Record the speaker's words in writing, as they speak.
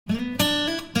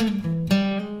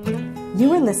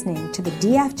You are listening to the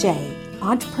DFJ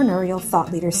Entrepreneurial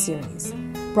Thought Leader Series,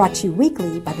 brought to you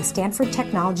weekly by the Stanford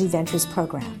Technology Ventures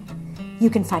Program. You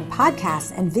can find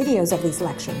podcasts and videos of these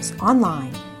lectures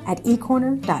online at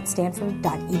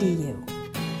ecorner.stanford.edu.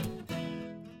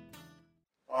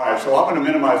 All right, so I'm going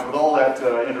to minimize, with all that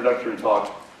introductory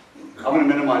talk, I'm going to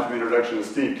minimize my introduction to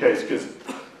Steve Case, because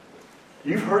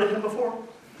you've heard of him before?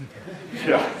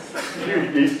 Yeah.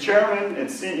 He's chairman and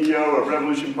CEO of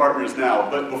Revolution Partners now,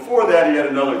 but before that he had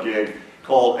another gig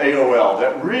called AOL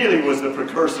that really was the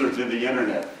precursor to the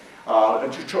internet. A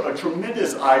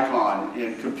tremendous icon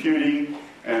in computing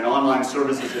and online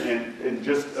services and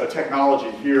just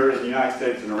technology here in the United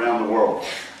States and around the world.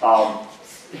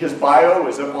 His bio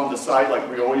is up on the site like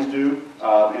we always do,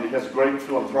 and he has a great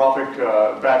philanthropic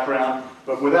background.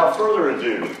 But without further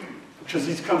ado, because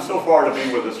he's come so far to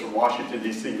be with us from Washington,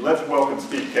 D.C., let's welcome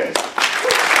Steve Case.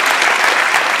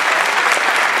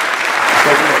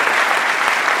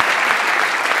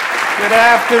 Good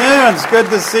afternoon. It's good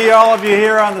to see all of you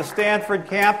here on the Stanford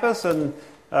campus, and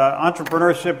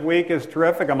Entrepreneurship Week is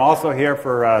terrific. I'm also here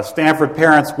for Stanford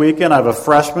Parents Weekend. I have a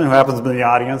freshman who happens to be in the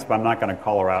audience, but I'm not going to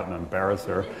call her out and embarrass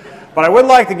her. But I would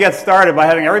like to get started by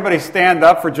having everybody stand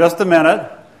up for just a minute.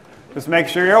 Just make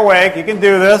sure you're awake. You can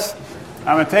do this.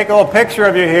 I'm going to take a little picture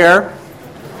of you here.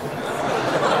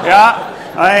 Yeah,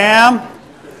 I am.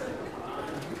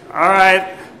 All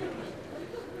right.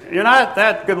 You're not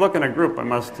that good-looking a group, I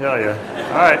must tell you.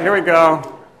 All right, here we go.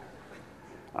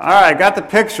 All right, got the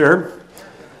picture.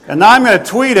 And now I'm going to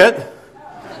tweet it.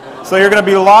 So you're going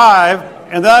to be live.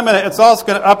 And then it's also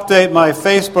going to update my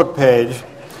Facebook page.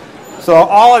 So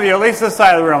all of you, at least this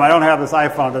side of the room, I don't have this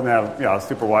iPhone, doesn't have a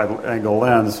super wide-angle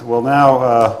lens, will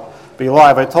now be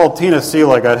live. I told Tina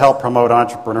Seelig I'd help promote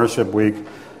Entrepreneurship Week,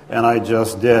 and I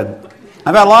just did.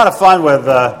 I've had a lot of fun with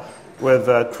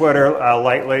Twitter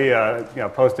lately,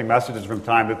 posting messages from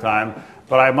time to time.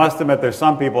 But I must admit, there's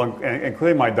some people,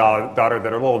 including my daughter,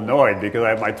 that are a little annoyed because I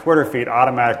have my Twitter feed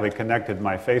automatically connected to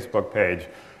my Facebook page.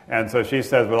 And so she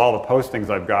says, with all the postings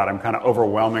I've got, I'm kind of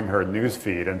overwhelming her news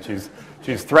feed, and she's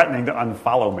threatening to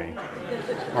unfollow me,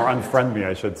 or unfriend me,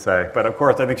 I should say. But of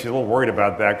course, I think she's a little worried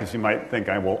about that because she might think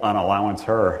I will unallowance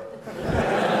her.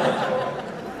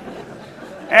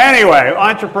 Anyway,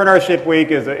 Entrepreneurship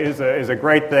Week is a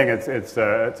great thing. It's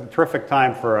a terrific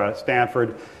time for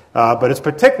Stanford, but it's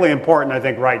particularly important, I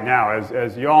think, right now.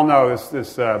 As you all know,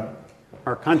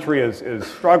 our country is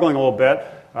struggling a little bit.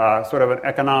 Sort of an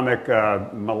economic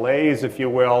malaise, if you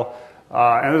will.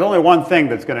 And there's only one thing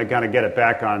that's going to kind of get it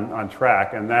back on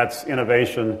track, and that's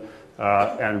innovation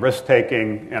and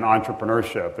risk-taking and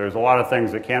entrepreneurship. There's a lot of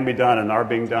things that can be done and are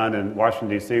being done in Washington,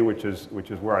 D.C., which is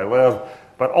where I live.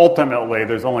 But ultimately,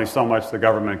 there's only so much the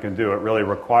government can do. It really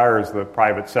requires the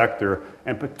private sector,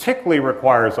 and particularly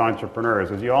requires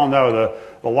entrepreneurs. As you all know,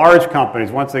 the large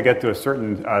companies, once they get to a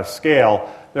certain scale,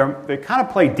 they kind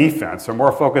of play defense. They're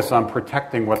more focused on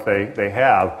protecting what they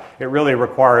have. It really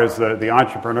requires the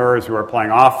entrepreneurs who are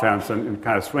playing offense and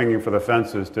kind of swinging for the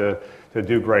fences to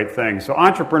do great things. So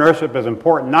entrepreneurship is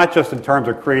important, not just in terms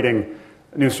of creating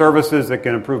new services that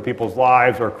can improve people's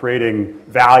lives or creating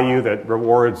value that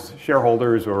rewards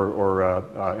shareholders or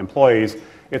employees.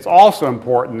 It's also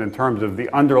important in terms of the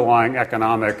underlying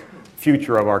economic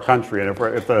future of our country. And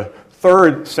if the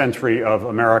third century of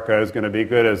America is going to be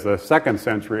good as the second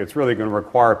century, it's really going to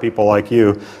require people like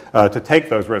you to take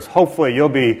those risks. Hopefully you'll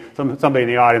be somebody in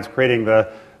the audience creating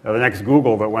the next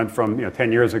Google that went from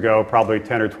 10 years ago, probably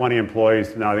 10 or 20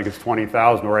 employees, to now I think it's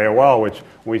 20,000, or AOL, which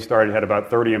when we started had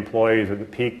about 30 employees. At the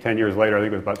peak 10 years later, I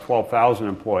think it was about 12,000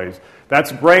 employees.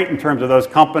 That's great in terms of those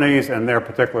companies and their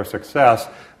particular success,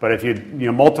 but if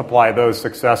you multiply those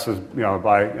successes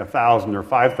by 1,000 or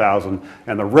 5,000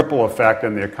 and the ripple effect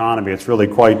in the economy, it's really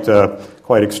quite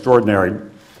extraordinary.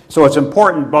 So it's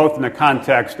important both in the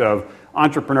context of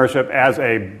entrepreneurship as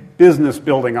a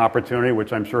business-building opportunity,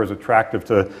 which I'm sure is attractive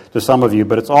to some of you,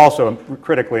 but it's also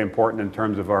critically important in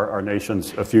terms of our nation's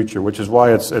future, which is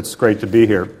why it's great to be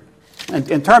here. And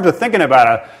in terms of thinking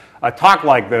about a talk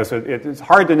like this, it's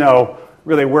hard to know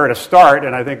really where to start,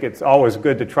 and I think it's always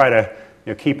good to try to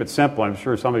keep it simple. I'm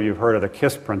sure some of you have heard of the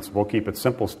KISS principle, keep it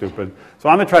simple, stupid. So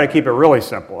I'm going to try to keep it really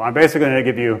simple. I'm basically going to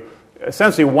give you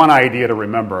essentially one idea to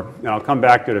remember. And I'll come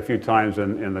back to it a few times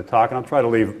in the talk, and I'll try to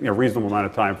leave a reasonable amount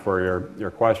of time for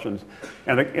your questions.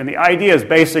 And the idea is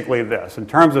basically this. In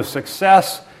terms of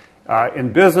success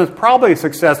in business, probably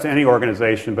success to any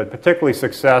organization, but particularly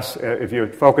success if you're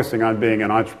focusing on being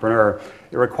an entrepreneur,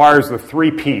 it requires the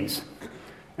 3 Ps.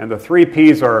 And the 3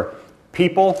 Ps are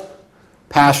people,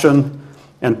 passion,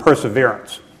 and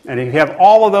perseverance. And if you have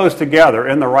all of those together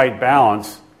in the right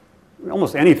balance,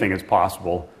 almost anything is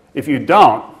possible If you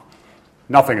don't,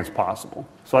 nothing is possible.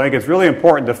 So I think it's really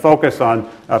important to focus on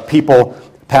people,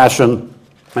 passion,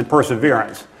 and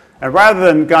perseverance. And rather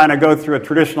than kind of go through a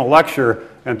traditional lecture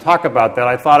and talk about that,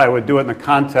 I thought I would do it in the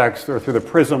context or through the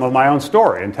prism of my own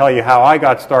story and tell you how I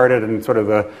got started and sort of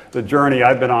the journey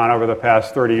I've been on over the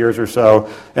past 30 years or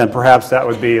so, and perhaps that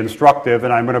would be instructive.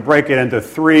 And I'm going to break it into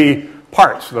three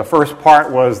parts. The first part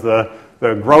was the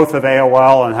growth of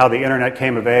AOL and how the internet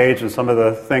came of age and some of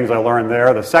the things I learned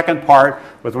there. The second part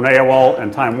was when AOL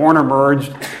and Time Warner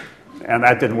merged, and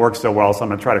that didn't work so well, so I'm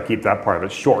going to try to keep that part of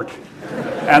it short.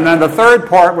 And then the third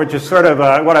part, which is sort of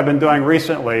what I've been doing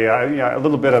recently, a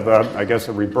little bit of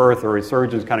a rebirth or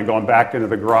resurgence, kind of going back into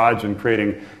the garage and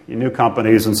creating new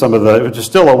companies and some of which is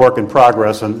still a work in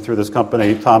progress, and through this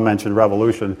company Tom mentioned,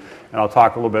 Revolution, and I'll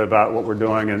talk a little bit about what we're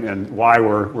doing and why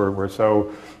we're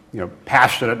so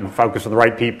passionate and focused on the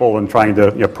right people and trying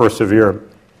to persevere.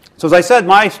 So as I said,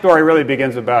 my story really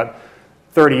begins about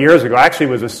 30 years ago. I actually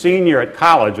was a senior at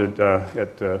college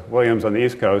at Williams on the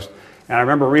East Coast, and I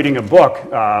remember reading a book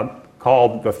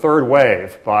called The Third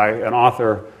Wave by an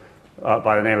author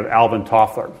by the name of Alvin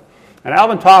Toffler. And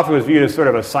Alvin Toffler was viewed as sort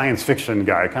of a science fiction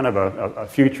guy, kind of a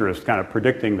futurist, kind of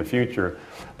predicting the future.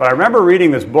 But I remember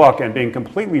reading this book and being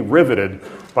completely riveted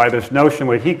by this notion,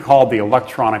 what he called the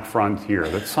electronic frontier,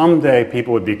 that someday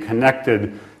people would be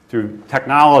connected through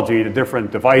technology to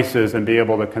different devices and be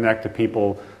able to connect to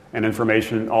people and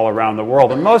information all around the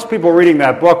world. And most people reading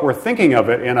that book were thinking of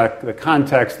it in the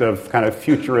context of kind of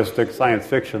futuristic science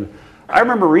fiction. I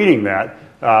remember reading that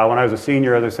when I was a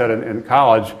senior, as I said, in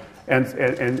college,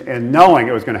 and knowing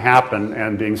it was going to happen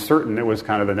and being certain it was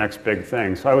kind of the next big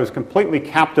thing. So I was completely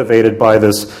captivated by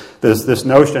this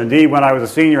notion. Indeed, when I was a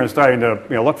senior and starting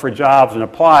to look for jobs and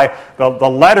apply, the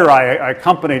letter I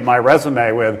accompanied my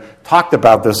resume with talked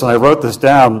about this, and I wrote this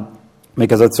down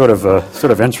because it's sort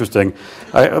of interesting.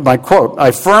 My quote: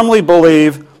 "I firmly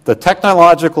believe the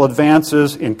technological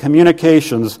advances in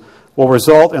communications will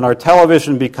result in our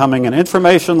television becoming an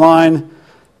information line,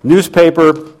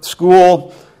 newspaper,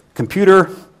 school, computer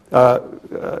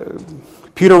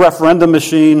referendum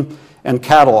machine, and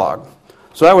catalog."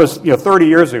 So that was 30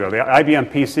 years ago. The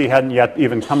IBM PC hadn't yet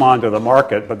even come onto the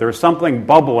market, but there's something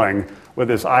bubbling with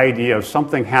this idea of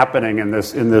something happening in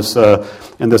this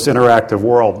interactive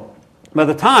world. By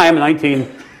the time, in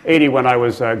 1980, when I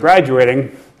was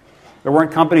graduating, there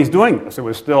weren't companies doing this. It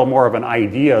was still more of an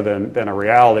idea than a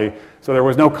reality. So there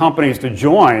was no companies to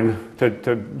join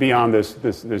to be on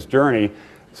this journey.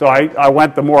 So I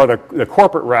went the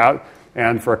corporate route,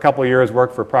 and for a couple of years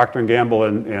worked for Procter & Gamble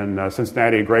in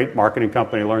Cincinnati, a great marketing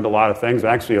company, learned a lot of things.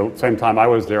 Actually, at the same time I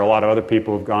was there, a lot of other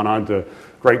people have gone on to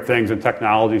great things in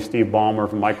technology. Steve Ballmer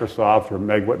from Microsoft, or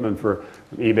Meg Whitman from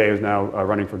eBay is now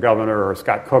running for governor, or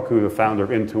Scott Cook, who the founder of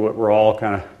Intuit. We're all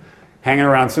kind of hanging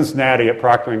around Cincinnati at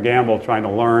Procter & Gamble trying to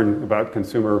learn about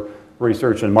consumer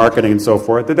research and marketing and so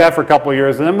forth. Did that for a couple of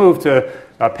years, and then moved to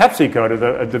PepsiCo,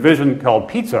 to a division called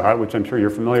Pizza Hut, which I'm sure you're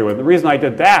familiar with. The reason I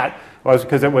did that was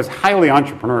because it was highly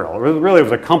entrepreneurial. It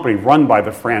was a company run by the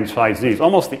franchisees,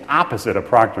 almost the opposite of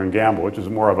Procter & Gamble, which is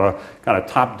more of a kind of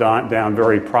top-down,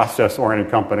 very process-oriented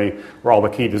company where all the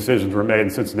key decisions were made in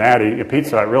Cincinnati. At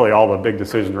Pizza Hut, really all the big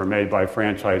decisions were made by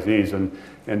franchisees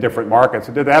in different markets.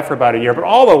 I did that for about a year, but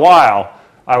all the while,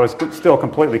 I was still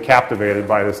completely captivated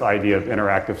by this idea of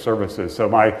interactive services. So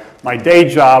my day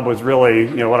job was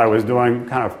really, what I was doing,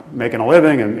 kind of making a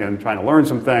living and trying to learn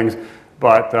some things.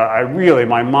 But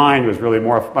my mind was really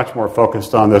much more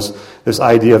focused on this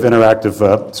idea of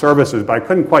interactive services. But I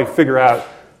couldn't quite figure out,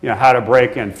 how to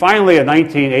break in. Finally, in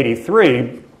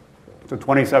 1983, so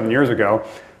 27 years ago,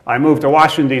 I moved to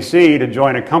Washington, D.C. to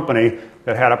join a company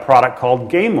that had a product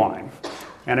called GameLine.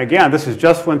 And again, this is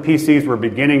just when PCs were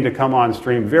beginning to come on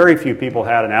stream. Very few people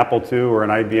had an Apple II or an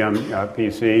IBM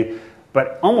PC,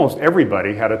 but almost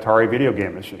everybody had Atari video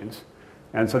game machines.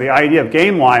 And so the idea of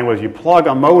GameLine was you plug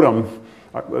a modem,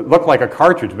 it looked like a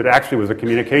cartridge, but actually was a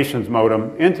communications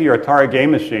modem, into your Atari game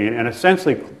machine, and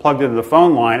essentially plugged into the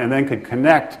phone line and then could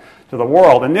connect to the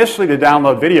world. Initially to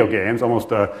download video games,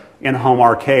 almost an in-home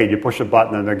arcade. You push a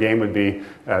button and the game would be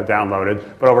downloaded.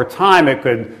 But over time it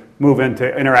could move into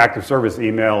interactive service,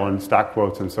 email and stock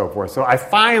quotes and so forth. So I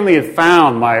finally had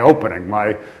found my opening,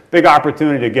 my big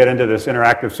opportunity to get into this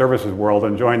interactive services world,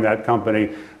 and joined that company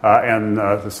in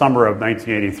the summer of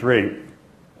 1983.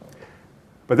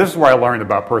 But this is where I learned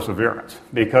about perseverance,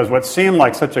 because what seemed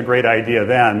like such a great idea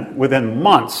then, within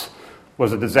months,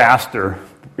 was a disaster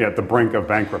at the brink of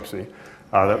bankruptcy.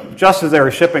 Just as they were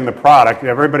shipping the product,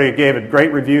 everybody gave it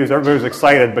great reviews, everybody was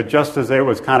excited, but just as it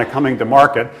was kind of coming to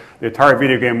market, the Atari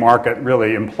video game market really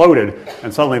imploded,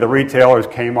 and suddenly the retailers,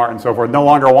 Kmart and so forth, no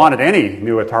longer wanted any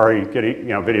new Atari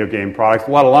video game products,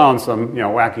 let alone some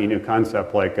wacky new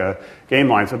concept like Game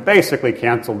Line. So basically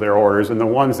canceled their orders, and the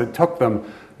ones that took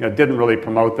them didn't really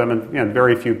promote them, and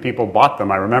very few people bought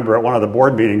them. I remember at one of the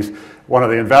board meetings, one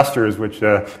of the investors, which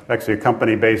actually a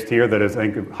company based here that is, I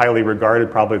think, highly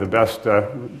regarded, probably the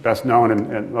best known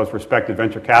and most respected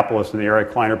venture capitalist in the area,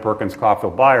 Kleiner Perkins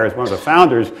Caulfield Byers, one of the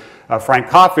founders, Frank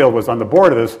Caulfield, was on the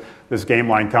board of this Game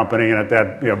Line company, and at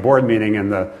that board meeting in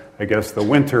the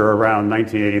winter around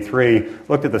 1983,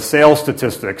 looked at the sales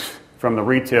statistics from the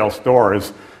retail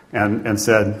stores and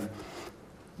said,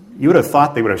 you would have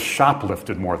thought they would have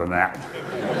shoplifted more than that.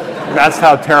 That's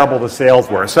how terrible the sales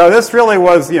were. So this really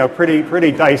was,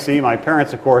 pretty dicey. My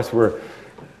parents, of course, were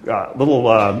a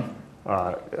little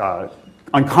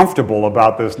uncomfortable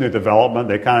about this new development.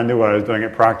 They kind of knew what I was doing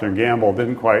at Procter & Gamble.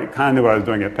 Didn't quite. Kind of knew what I was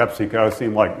doing at PepsiCo.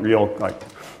 Seemed like real,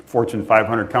 Fortune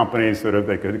 500 companies that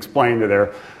they could explain to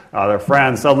their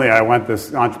friends. Suddenly, I went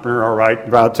this entrepreneurial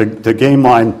route to Game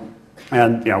Line,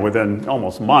 and within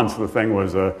almost months, the thing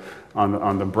was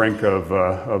on the brink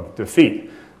of defeat.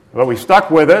 But we stuck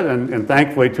with it, and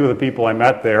thankfully two of the people I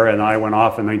met there and I went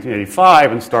off in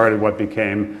 1985 and started what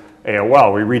became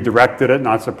AOL. We redirected it,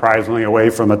 not surprisingly, away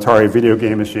from Atari video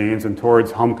game machines and towards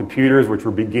home computers, which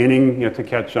were beginning to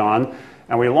catch on.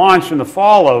 And we launched in the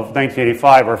fall of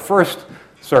 1985 our first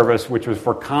service, which was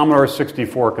for Commodore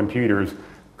 64 computers,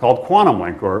 called Quantum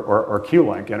Link or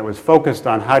Q-Link. And it was focused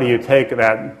on how do you take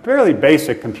that fairly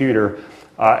basic computer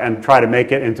and try to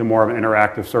make it into more of an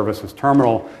interactive services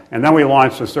terminal. And then we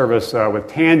launched a service with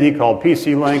Tandy called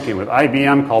PC Link and with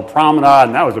IBM called Promenade,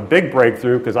 and that was a big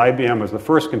breakthrough because IBM was the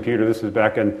first computer, this is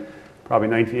back in probably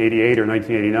 1988 or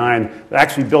 1989, that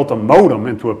actually built a modem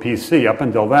into a PC. Up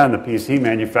until then, the PC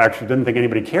manufacturer didn't think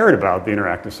anybody cared about the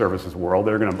interactive services world.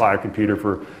 They were going to buy a computer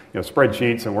for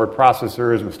spreadsheets and word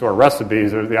processors and store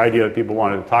recipes. The idea that people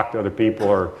wanted to talk to other people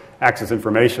or access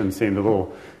information seemed a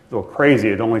little crazy.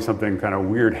 It's only something kind of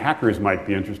weird hackers might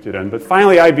be interested in. But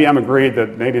finally, IBM agreed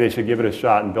that maybe they should give it a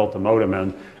shot and built a modem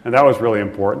in, and that was really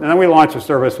important. And then we launched a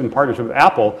service in partnership with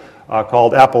Apple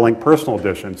called Apple Link Personal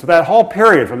Edition. So that whole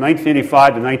period from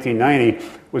 1985 to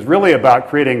 1990 was really about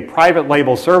creating private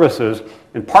label services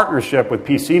in partnership with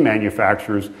PC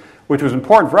manufacturers, which was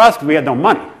important for us because we had no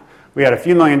money. We had a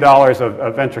few $1 million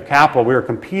of venture capital. We were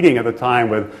competing at the time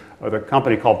with a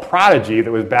company called Prodigy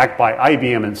that was backed by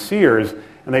IBM and Sears,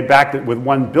 and they backed it with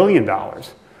 $1 billion.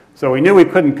 So we knew we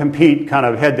couldn't compete kind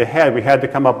of head-to-head. We had to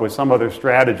come up with some other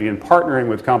strategy, and partnering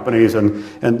with companies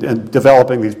and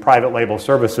developing these private label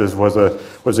services was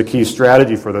a key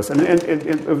strategy for this. And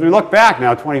if we look back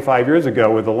now, 25 years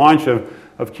ago, with the launch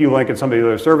of Q-Link and some of the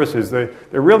other services, there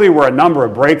really were a number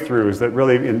of breakthroughs that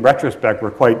really, in retrospect,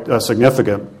 were quite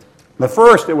significant. The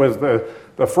first, it was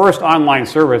the first online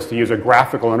service to use a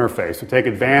graphical interface, to take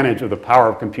advantage of the power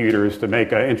of computers to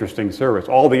make an interesting service.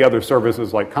 All the other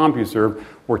services like CompuServe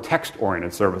were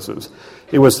text-oriented services.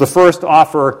 It was the first to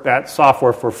offer that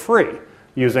software for free,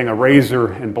 using a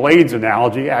razor and blades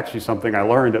analogy, actually something I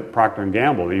learned at Procter &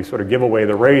 Gamble. You sort of give away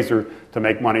the razor to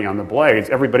make money on the blades.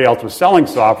 Everybody else was selling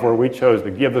software. We chose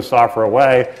to give the software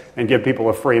away and give people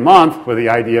a free month with the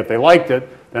idea if they liked it,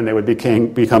 then they would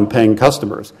become paying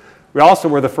customers. We also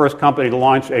were the first company to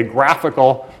launch a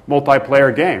graphical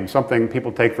multiplayer game, something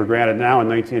people take for granted now. In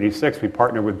 1986, we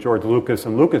partnered with George Lucas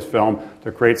and Lucasfilm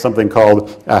to create something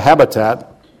called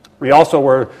Habitat. We also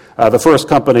were the first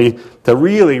company to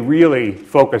really, really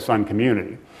focus on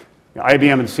community.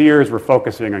 IBM and Sears were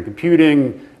focusing on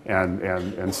computing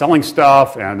and selling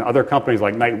stuff, and other companies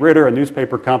like Knight Ridder, a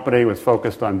newspaper company, was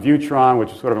focused on Viewtron,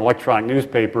 which is sort of an electronic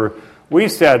newspaper. We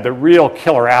said the real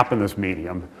killer app in this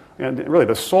medium, and really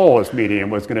the soul of this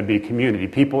medium, was going to be community,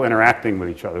 people interacting with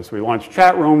each other. So we launched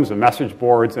chat rooms and message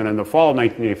boards, and in the fall of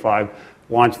 1985,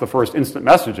 launched the first instant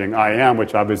messaging, IM,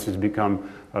 which obviously has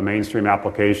become a mainstream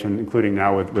application, including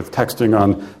now with texting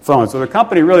on phones. So the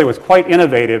company really was quite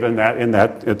innovative in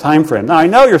that time frame. Now, I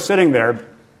know you're sitting there,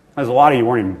 as a lot of you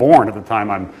weren't even born at the time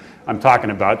I'm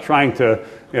talking about, trying to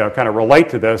kind of relate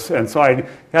to this. And so I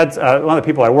had one of the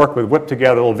people I work with whip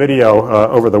together a little video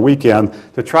over the weekend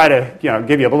to try to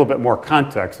give you a little bit more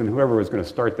context. And whoever was going to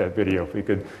start that video, if we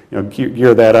could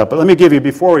gear that up. But let me give you,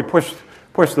 before we push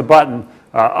the button,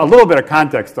 a little bit of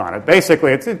context on it.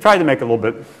 Basically, it tried to make it a little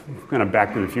bit kind of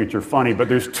Back to the Future funny, but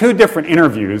there's two different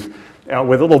interviews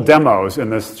with little demos in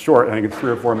this short, I think it's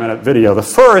 3 or 4 minute video. The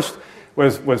first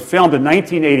was filmed in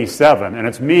 1987, and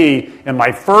it's me in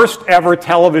my first ever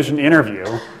television interview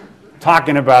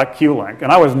talking about Q-Link.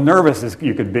 And I was nervous as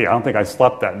you could be. I don't think I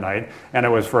slept that night. And it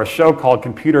was for a show called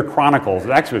Computer Chronicles.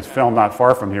 It actually was filmed not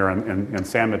far from here in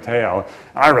San Mateo.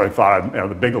 I really thought,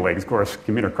 the big leagues, of course,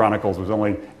 Computer Chronicles was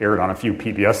only aired on a few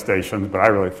PBS stations, but I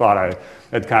really thought I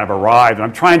had kind of arrived. And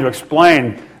I'm trying to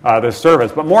explain this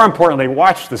service. But more importantly,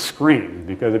 watch the screen,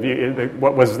 because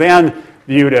what was then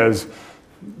viewed as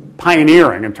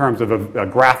pioneering in terms of a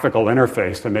graphical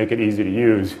interface to make it easy to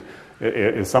use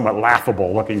is somewhat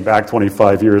laughable looking back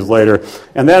 25 years later.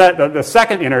 And then the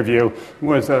second interview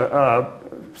was 7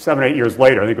 or 8 years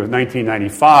later. I think it was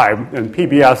 1995. And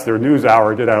PBS, their news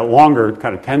hour, did a longer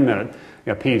kind of 10-minute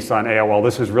piece on AOL.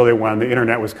 This is really when the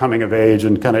internet was coming of age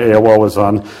and kind of AOL was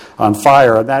on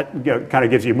fire. And that kind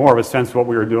of gives you more of a sense of what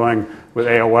we were doing with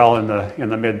AOL in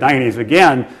the mid-90s.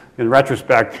 Again, in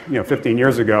retrospect, 15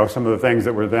 years ago, some of the things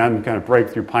that were then kind of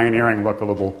breakthrough pioneering look a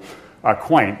little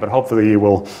quaint, but hopefully you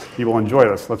will enjoy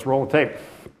this. Let's roll the tape.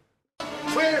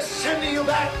 We're sending you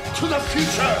back to the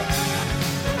future.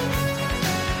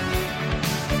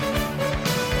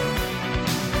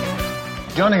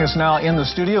 Joining us now in the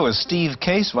studio is Steve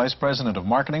Case, Vice President of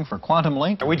Marketing for Quantum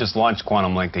Link. We just launched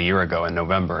Quantum Link a year ago in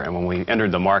November, and when we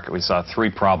entered the market, we saw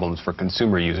 3 problems for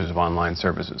consumer users of online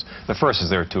services. The first is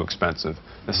they were too expensive.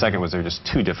 The second was they were just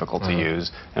too difficult to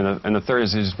use. And the third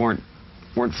is they just weren't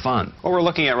fun. What we're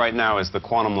looking at right now is the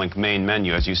Quantum Link main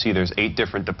menu. As you see, there's 8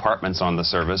 different departments on the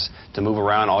service. To move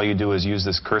around, all you do is use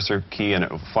this cursor key and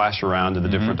it will flash around to the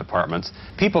different departments.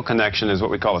 People Connection is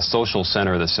what we call a social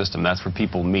center of the system. That's where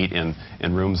people meet in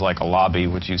rooms like a lobby,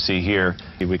 which you see here.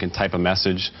 We can type a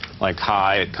message like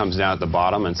hi, it comes down at the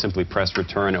bottom, and simply press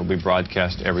return. It will be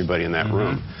broadcast to everybody in that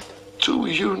room. Do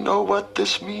you know what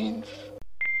this means?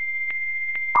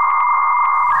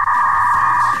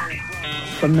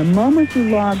 From the moment you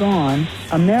log on,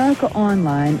 America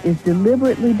Online is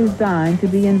deliberately designed to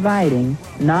be inviting,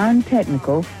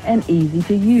 non-technical, and easy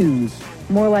to use.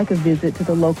 More like a visit to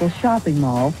the local shopping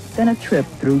mall than a trip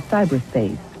through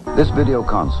cyberspace. This video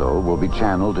console will be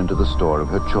channeled into the store of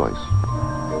her choice.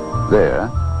 There,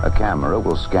 a camera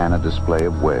will scan a display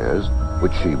of wares,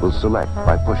 which she will select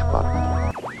by push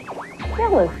button.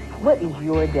 Tell us, what is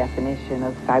your definition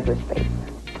of cyberspace?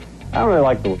 I don't really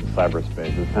like the word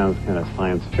cyberspace. It sounds kind of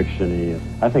science fiction-y.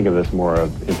 I think of this more of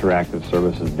interactive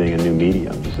services being a new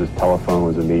medium. Just as telephone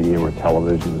was a medium or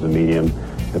television was a medium,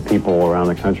 the people around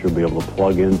the country will be able to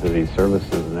plug into these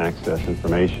services and access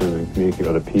information and communicate with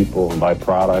other people and buy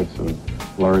products and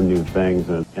learn new things.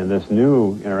 And in this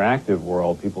new interactive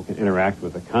world, people can interact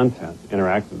with the content,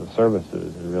 interact with the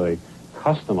services, and really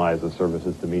customize the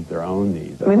services to meet their own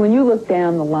needs. I mean, when you look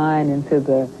down the line into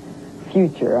the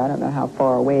future, I don't know how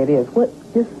far away it is, what,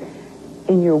 just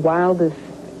in your wildest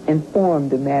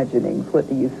informed imaginings, what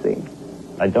do you see?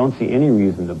 I don't see any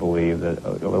reason to believe that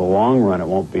over the long run it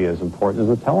won't be as important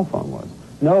as a telephone was.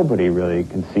 Nobody really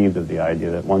conceived of the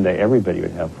idea that one day everybody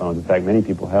would have phones. In fact, many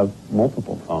people have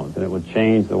multiple phones, and it would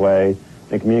change the way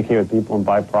they communicate with people and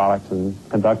buy products and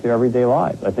conduct their everyday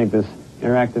lives. I think this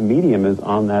interactive medium is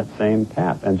on that same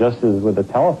path. And just as with the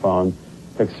telephone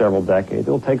took several decades,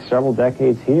 it'll take several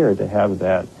decades here to have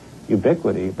that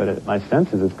ubiquity, but my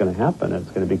sense is it's going to happen. It's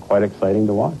going to be quite exciting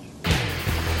to watch.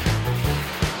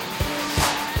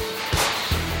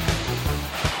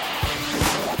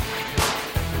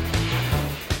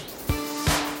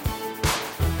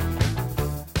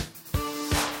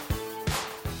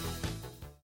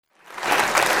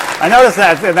 I noticed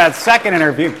that in that second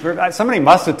interview, somebody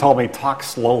must have told me talk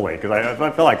slowly, because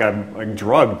I feel like I'm like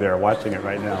drugged there watching it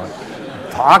right now.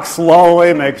 Talk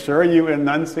slowly, make sure you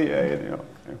enunciate.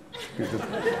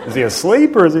 Is he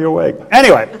asleep or is he awake?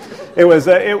 Anyway,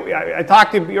 I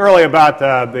talked to you earlier about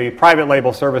the private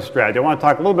label service strategy. I want to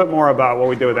talk a little bit more about what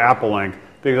we did with Apple Link,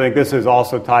 because I think this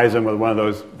also ties in with one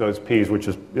of those P's, which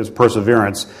is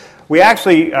perseverance. We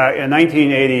actually, in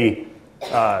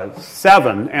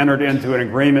 1987, entered into an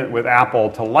agreement with Apple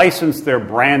to license their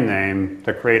brand name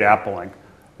to create Apple Link.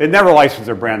 They'd never licensed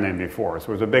their brand name before, so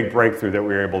it was a big breakthrough that we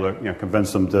were able to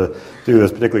convince them to do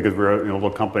this, particularly because we're a little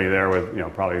company there with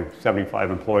probably 75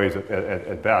 employees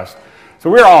at best. So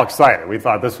we were all excited. We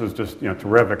thought this was just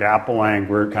terrific. Apple Link,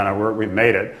 we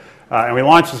made it, and we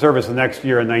launched the service the next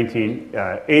year in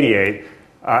 1988,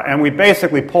 and we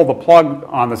basically pulled the plug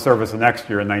on the service the next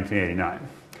year in 1989.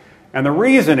 And the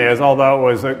reason is, although it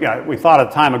was, we thought at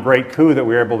the time a great coup that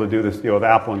we were able to do this deal with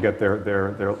Apple and get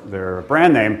their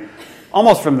brand name,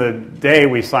 almost from the day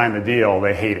we signed the deal,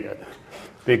 they hated it.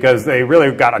 because they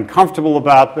really got uncomfortable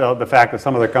about the fact that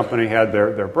some of the company had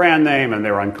their brand name, and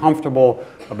they were uncomfortable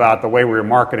about the way we were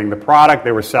marketing the product.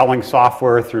 They were selling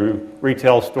software through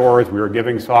retail stores. We were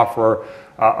giving software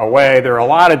away. There were a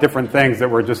lot of different things that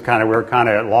were just we were kind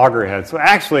of at loggerheads. So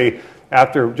actually,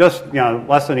 after just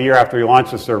less than a year after we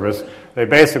launched the service, they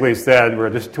basically said we're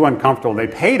just too uncomfortable. They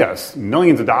paid us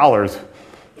millions of dollars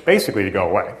basically to go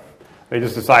away. They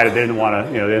just decided they didn't want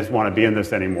to, they didn't want to be in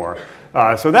this anymore.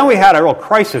 So then we had a real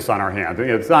crisis on our hands.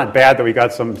 It's not bad that we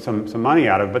got some money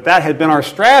out of it, but that had been our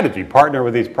strategy: partner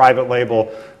with these private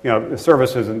label,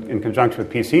 services in conjunction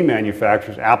with PC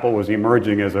manufacturers. Apple was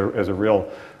emerging as a real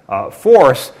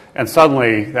force, and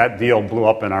suddenly that deal blew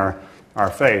up in our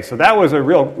face. So that was a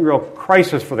real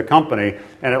crisis for the company,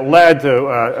 and it led to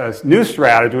a new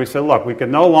strategy. We said, look, we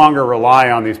can no longer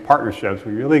rely on these partnerships.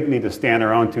 We really need to stand on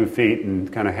our own 2 feet and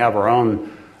kind of have our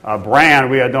own brand.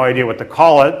 We had no idea what to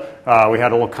call it. We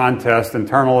had a little contest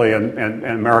internally, and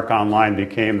America Online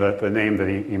became the name that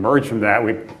emerged from that.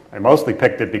 I mostly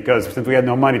picked it because since we had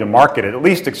no money to market it, at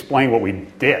least explain what we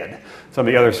did. Some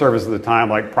of the other services at the time,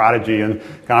 like Prodigy and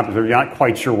Compass, we were not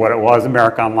quite sure what it was.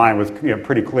 America Online was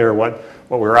pretty clear what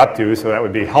we were up to, so that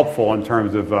would be helpful in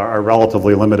terms of our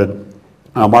relatively limited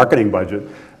marketing budget.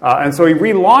 And so we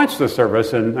relaunched the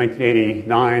service in 1989,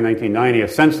 1990,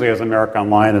 essentially as America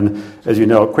Online, and as you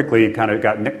know, quickly kind of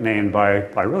got nicknamed by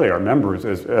really our members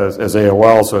as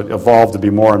AOL, so it evolved to be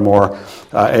more and more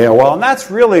AOL. And that's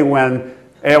really when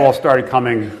AOL started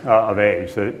coming of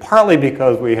age, partly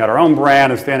because we had our own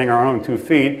brand and standing on our own 2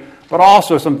 feet, but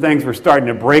also some things were starting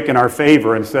to break in our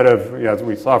favor instead of, as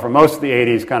we saw for most of the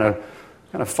 80s, kind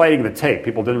of fighting the tape.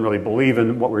 People didn't really believe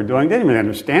in what we were doing. They didn't even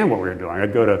understand what we were doing.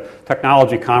 I'd go to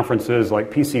technology conferences like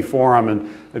PC Forum,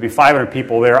 and there'd be 500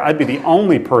 people there. I'd be the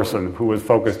only person who was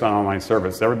focused on online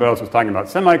service. Everybody else was talking about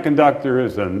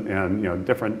semiconductors and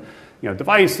different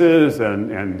devices and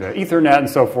Ethernet and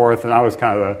so forth, and I was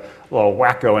kind of a little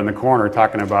wacko in the corner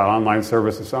talking about online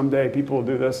services. Someday people will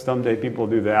do this, someday people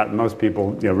will do that, and most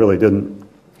people really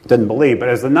didn't believe. But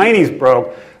as the 90s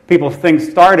broke, things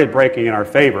started breaking in our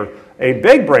favor. A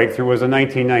big breakthrough was in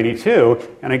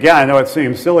 1992, and again, I know it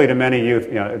seems silly to many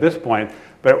youth at this point,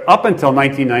 but up until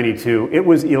 1992, it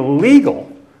was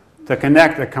illegal to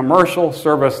connect a commercial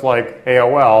service like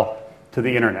AOL to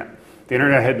the Internet. The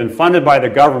Internet had been funded by the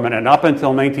government, and up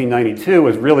until 1992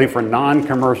 was really for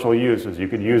non-commercial uses. You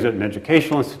could use it in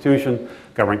educational institutions,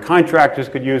 government contractors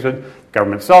could use it,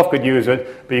 government itself could use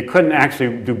it, but you couldn't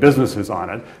actually do businesses on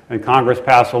it. And Congress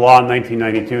passed a law in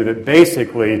 1992 that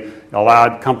basically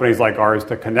allowed companies like ours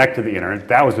to connect to the Internet.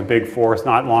 That was a big force.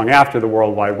 Not long after the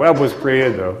World Wide Web was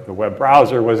created, the web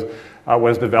browser was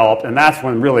developed, and that's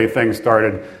when really things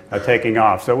started taking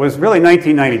off. So it was really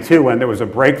 1992 when there was a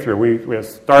breakthrough. We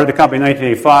started the company in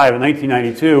 1985. In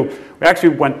 1992, we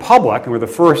actually went public, and we're the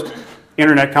first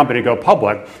internet company to go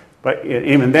public. But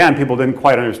even then, people didn't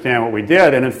quite understand what we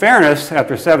did. And in fairness,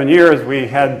 after 7 years, we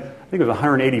had, I think it was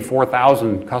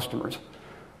 184,000 customers.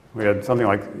 We had something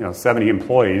like 70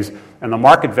 employees, and the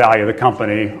market value of the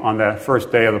company on the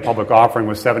first day of the public offering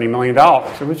was $70 million.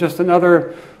 It was just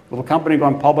another little company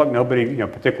going public. Nobody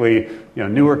particularly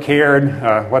knew or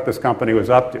cared what this company was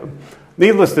up to.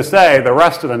 Needless to say, the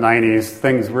rest of the 90s,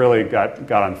 things really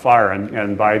got on fire.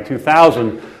 And by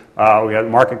 2000, we had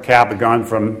market cap had gone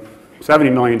from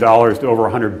 $70 million to over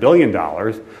 $100 billion.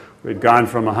 We'd gone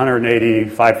from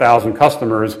 185,000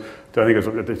 customers to, I think it was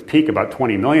at its peak, about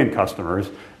 20 million customers,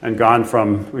 and gone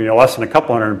from less than a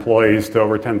couple hundred employees to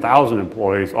over 10,000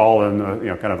 employees, all in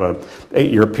kind of a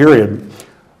 8-year period.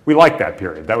 We liked that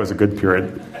period. That was a good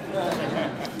period.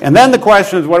 And then the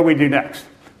question is, what do we do next?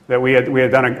 That we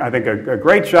had done, I think, a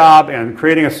great job in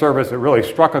creating a service that really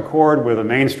struck a chord with a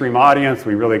mainstream audience.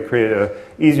 We really created an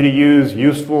easy-to-use,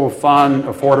 useful, fun,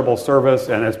 affordable service.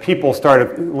 And as people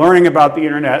started learning about the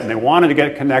Internet and they wanted to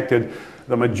get connected,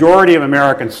 the majority of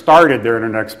Americans started their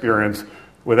Internet experience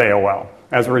with AOL.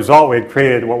 As a result, we had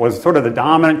created what was sort of the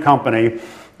dominant company,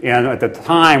 and at the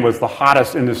time was the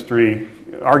hottest industry,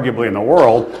 arguably in the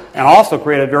world, and also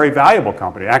created a very valuable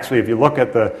company. Actually, if you look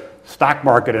at the stock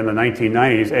market in the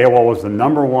 1990s, AOL was the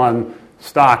 #1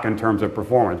 stock in terms of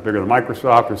performance, bigger than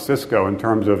Microsoft or Cisco in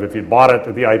terms of if you bought it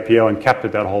at the IPO and kept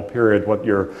it that whole period, what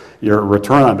your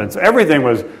return on it. So everything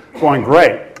was going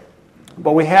great,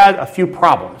 but we had a few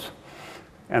problems.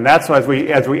 And that's why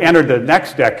as we entered the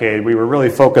next decade, we were really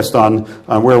focused on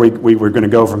where we were going to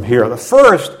go from here. The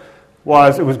first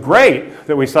was it was great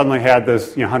that we suddenly had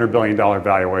this $100 billion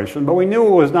valuation, but we knew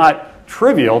it was not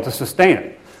trivial to sustain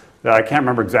it. I can't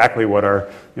remember exactly what our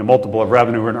multiple of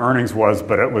revenue and earnings was,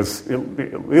 but it was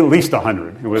at least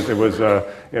 100.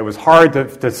 It was hard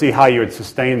to see how you would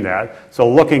sustain that. So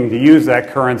looking to use that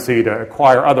currency to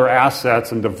acquire other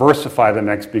assets and diversify the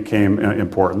mix became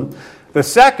important. The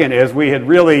second is we had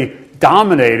really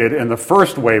dominated in the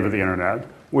first wave of the internet,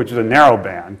 which is a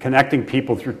narrowband, connecting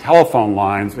people through telephone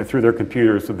lines and through their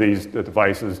computers to these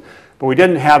devices. But we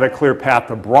didn't have a clear path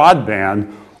to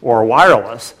broadband or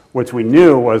wireless, which we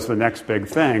knew was the next big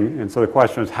thing. And so the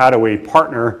question is, how do we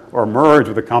partner or merge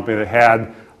with a company that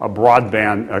had a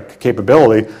broadband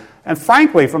capability? And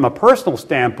frankly, from a personal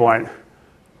standpoint,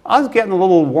 I was getting a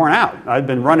little worn out. I'd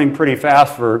been running pretty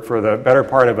fast for the better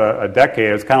part of a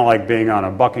decade. It's kind of like being on a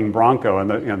bucking bronco,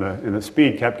 and the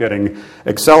speed kept getting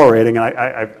accelerating. And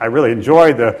I really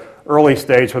enjoyed the early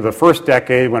stage for the first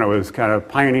decade when it was kind of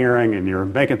pioneering and you're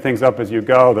making things up as you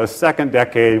go. The second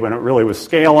decade when it really was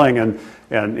scaling and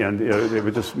it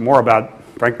was just more about,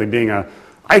 frankly, being an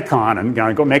icon and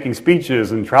go making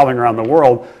speeches and traveling around the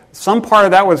world. Some part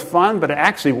of that was fun, but it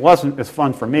actually wasn't as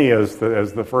fun for me as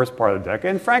the first part of the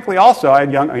decade. And frankly, also, I had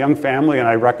a young family, and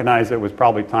I recognized it was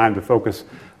probably time to focus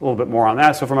a little bit more on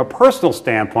that. So from a personal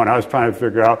standpoint, I was trying to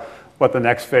figure out what the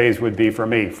next phase would be for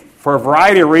me. For a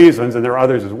variety of reasons, and there are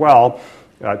others as well,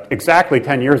 exactly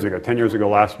 10 years ago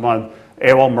last month,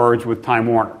 AOL merged with Time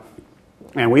Warner.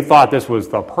 And we thought this was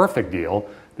the perfect deal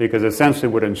because it essentially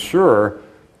would ensure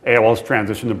AOL's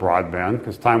transition to broadband,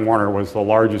 because Time Warner was the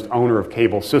largest owner of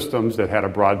cable systems that had a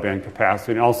broadband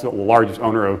capacity, and also the largest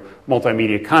owner of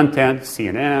multimedia content,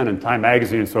 CNN and Time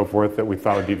Magazine and so forth, that we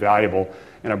thought would be valuable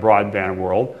in a broadband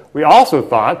world. We also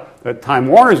thought that Time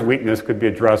Warner's weakness could be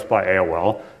addressed by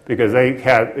AOL, because they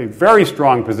had very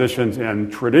strong positions in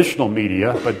traditional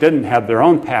media, but didn't have their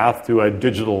own path to a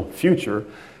digital future.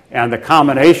 And the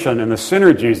combination and the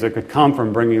synergies that could come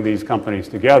from bringing these companies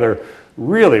together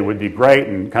really would be great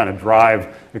and kind of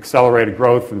drive accelerated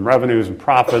growth and revenues and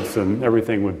profits, and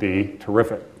everything would be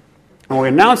terrific. When we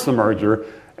announced the merger,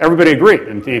 everybody agreed.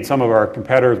 Indeed, some of our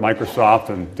competitors, Microsoft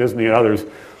and Disney and others,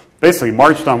 basically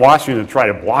marched on Washington to try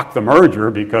to block the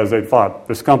merger because they thought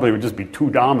this company would just be too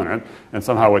dominant and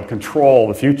somehow would control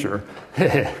the future.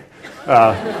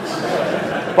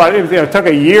 But it took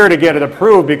a year to get it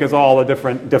approved because of all the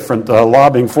different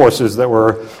lobbying forces that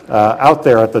were out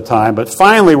there at the time. But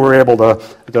finally, we were able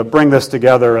to bring this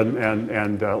together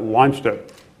and launched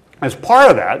it. As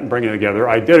part of that, and bringing it together,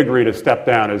 I did agree to step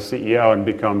down as CEO and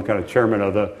become kind of chairman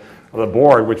of the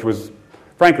board, which was,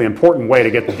 frankly, an important way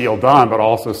to get the deal done, but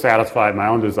also satisfied my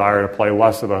own desire to play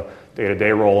less of a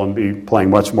day-to-day role and be playing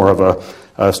much more of a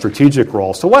strategic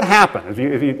role. So what happened?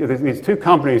 If these two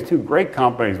companies, two great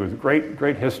companies with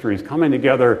great histories, coming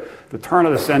together at the turn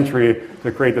of the century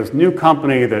to create this new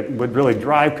company that would really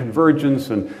drive convergence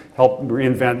and help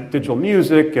reinvent digital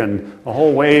music and a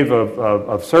whole wave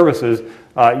of services.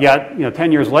 Yet,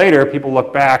 10 years later, people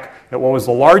look back at what was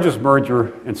the largest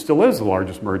merger and still is the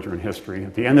largest merger in history.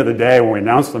 At the end of the day, when we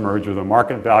announced the merger, the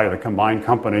market value of the combined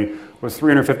company was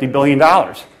 $350 billion.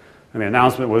 And the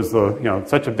announcement was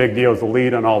such a big deal. It was the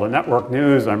lead on all the network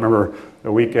news. I remember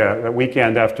the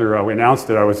weekend after we announced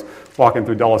it, I was walking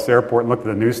through Dulles Airport and looked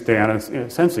at the newsstand, and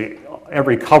essentially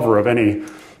every cover of any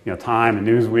Time and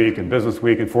Newsweek and Business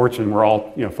Week and Fortune were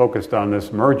all focused on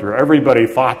this merger. Everybody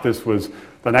thought this was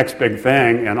the next big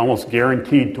thing and almost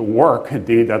guaranteed to work.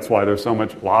 Indeed, that's why there's so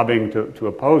much lobbying to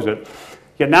oppose it.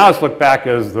 Yet now it's looked back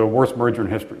as the worst merger in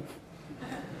history.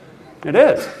 It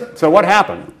is. So what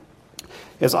happened?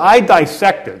 As I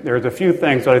dissect it, there's a few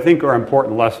things that I think are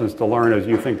important lessons to learn as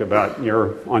you think about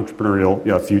your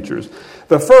entrepreneurial futures.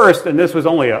 The first, and this was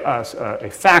only a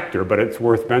factor, but it's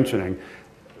worth mentioning,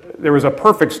 there was a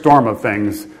perfect storm of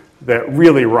things that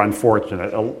really were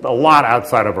unfortunate, a lot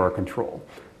outside of our control.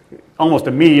 Almost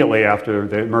immediately after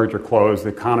the merger closed, the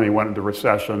economy went into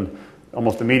recession.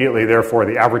 Almost immediately, therefore,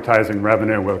 the advertising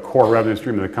revenue, with a core revenue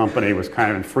stream of the company, was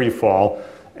kind of in free fall.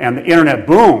 And the internet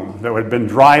boom that had been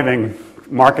driving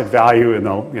market value in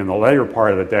the later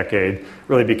part of the decade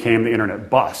really became the internet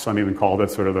bust. Some even called it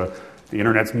sort of the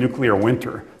internet's nuclear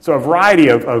winter. So a variety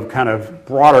of kind of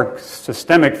broader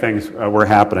systemic things were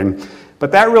happening.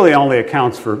 But that really only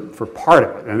accounts for part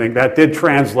of it. I think that did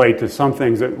translate to some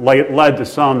things that led to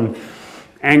some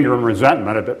anger and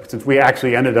resentment, since we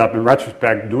actually ended up, in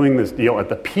retrospect, doing this deal at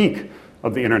the peak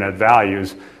of the internet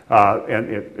values.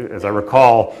 As I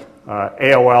recall,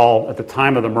 AOL at the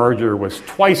time of the merger was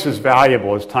twice as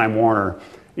valuable as Time Warner,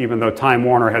 even though Time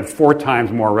Warner had 4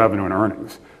 times more revenue and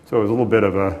earnings. So it was a little bit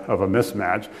of a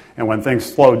mismatch. And when things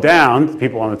slowed down,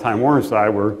 people on the Time Warner side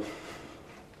were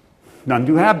none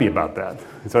too happy about that.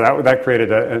 So that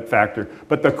created a factor.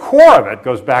 But the core of it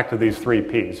goes back to these 3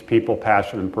 Ps: people,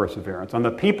 passion, and perseverance. On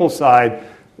the people side,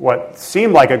 what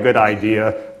seemed like a good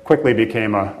idea quickly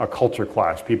became a culture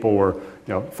clash. People were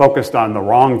focused on the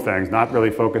wrong things, not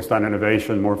really focused on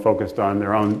innovation, more focused on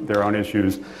their own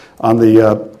issues. On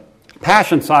the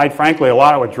passion side, frankly, a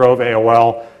lot of what drove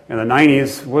AOL in the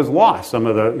 90s was lost. Some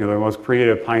of the most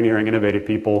creative, pioneering, innovative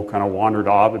people kind of wandered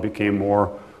off. It became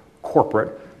more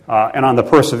corporate. And on the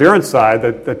perseverance side,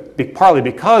 that partly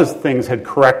because things had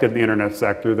corrected the internet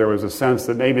sector, there was a sense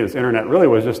that maybe this internet really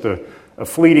was just a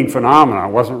fleeting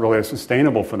phenomenon. It wasn't really a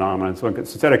sustainable phenomenon. So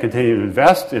instead of continuing to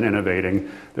invest in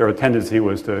innovating, their tendency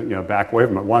was to back away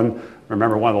from it. I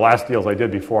remember one of the last deals I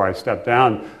did before I stepped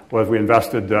down was we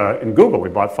invested in Google. We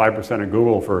bought 5% of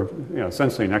Google for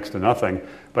essentially next to nothing.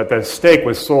 But the stake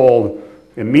was sold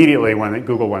immediately when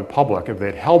Google went public. If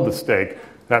they'd held the stake,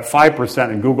 that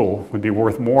 5% in Google would be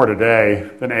worth more today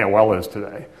than AOL is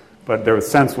today. But their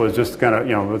sense was just kind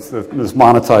of, let's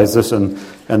monetize this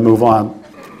and move on.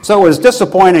 So it was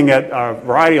disappointing at a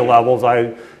variety of levels.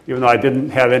 Even though I didn't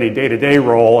have any day-to-day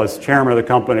role as chairman of the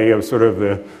company, I was sort of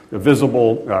the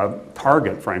visible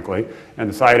target, frankly, and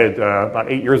decided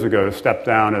about 8 years ago to step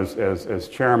down as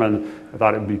chairman. I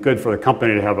thought it would be good for the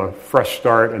company to have a fresh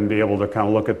start and be able to kind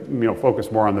of look at,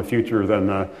 focus more on the future than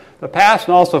the past.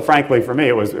 And also, frankly, for me,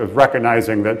 it was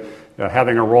recognizing that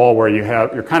having a role where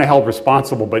you're kind of held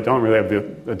responsible but don't really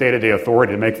have the day-to-day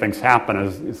authority to make things happen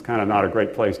is kind of not a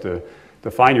great place to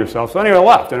find yourself. So anyway, I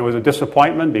left, and it was a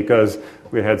disappointment because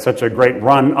we had such a great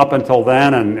run up until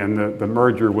then, and the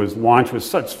merger was launched with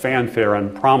such fanfare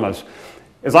and promise.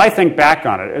 As I think back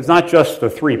on it, it's not just the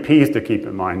 3 Ps to keep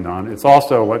in mind, Don. It's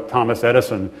also what Thomas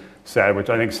Edison said,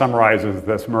 which I think summarizes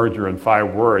this merger in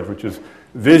 5 words, which is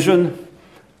vision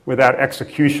without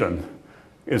execution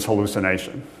is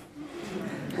hallucination.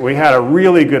 We had a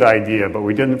really good idea, but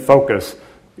we didn't focus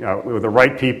with the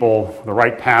right people, the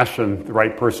right passion, the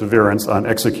right perseverance on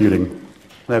executing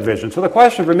that vision. So the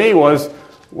question for me was,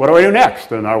 what do I do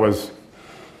next? And I was,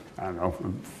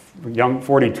 young,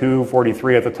 42,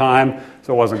 43 at the time,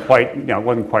 so wasn't quite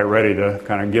ready to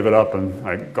kind of give it up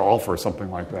and golf or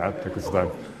something like that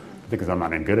because I'm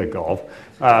not even good at golf.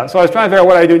 So I was trying to figure out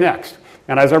what I do next.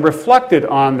 And as I reflected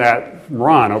on that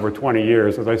run over 20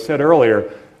 years, as I said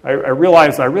earlier, I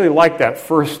realized I really liked that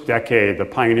first decade, the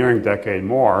pioneering decade,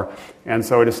 more. And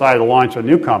so I decided to launch a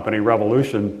new company,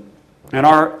 Revolution. And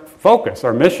our focus,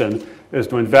 our mission, is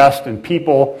to invest in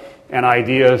people and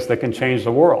ideas that can change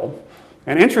the world.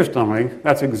 And interestingly,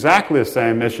 that's exactly the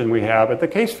same mission we have at the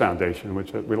Case Foundation,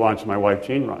 which we launched, my wife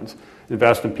Jean runs.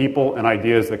 Invest in people and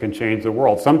ideas that can change the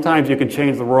world. Sometimes you can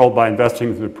change the world by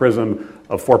investing through the prism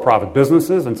of for-profit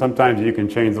businesses, and sometimes you can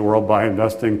change the world by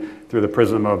investing through the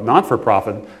prism of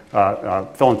not-for-profit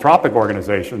philanthropic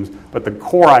organizations, but the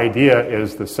core idea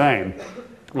is the same.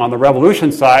 On the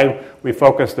Revolution side, we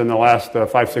focused in the last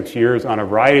 5-6 years on a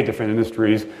variety of different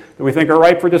industries that we think are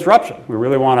ripe for disruption. We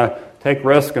really want to take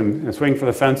risk and swing for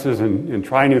the fences and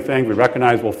try new things. We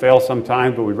recognize we'll fail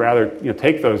sometimes, but we'd rather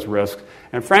take those risks.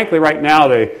 And frankly, right now,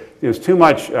 there's too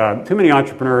many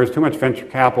entrepreneurs, too much venture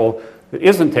capital that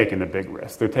isn't taking the big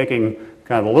risk. They're taking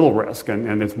kind of a little risk,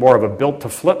 and it's more of a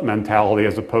built-to-flip mentality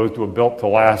as opposed to a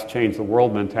built-to-last,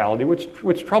 change-the-world mentality,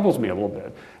 which troubles me a little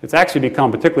bit. It's actually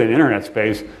become, particularly in the internet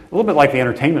space, a little bit like the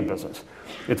entertainment business.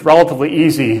 It's relatively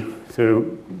easy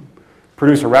to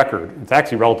produce a record. It's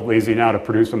actually relatively easy now to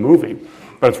produce a movie,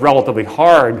 but it's relatively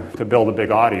hard to build a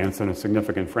big audience and a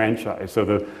significant franchise. So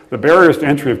the barriers to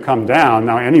entry have come down.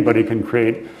 Now anybody can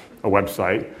create a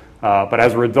website. But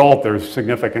as a result, there's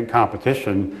significant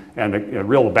competition, and the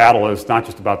real battle is not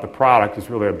just about the product,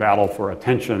 it's really a battle for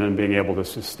attention and being able to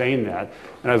sustain that.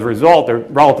 And as a result, there are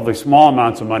relatively small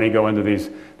amounts of money go into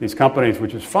these companies,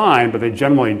 which is fine, but they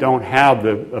generally don't have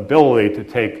the ability to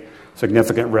take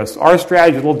significant risks. Our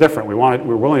strategy is a little different.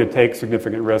 We're willing to take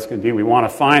significant risk. Indeed, we want to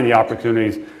find the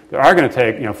opportunities that are going to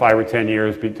take 5 or 10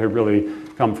 years to really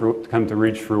come to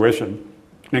reach fruition.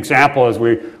 An example is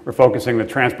we're focusing the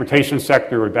transportation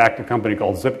sector. We're backed a company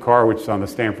called Zipcar, which is on the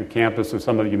Stanford campus, so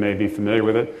some of you may be familiar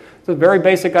with it. It's a very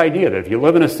basic idea that if you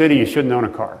live in a city, you shouldn't own a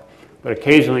car. But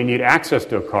occasionally you need access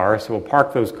to a car, so we'll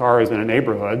park those cars in a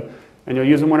neighborhood, and you'll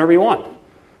use them whenever you want.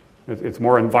 It's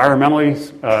more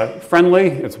environmentally friendly.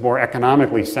 It's more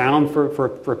economically sound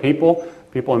for people.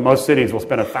 People in most cities will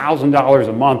spend $1,000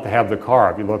 a month to have the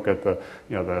car. If you look at the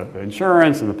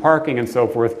insurance and the parking and so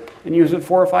forth, and use it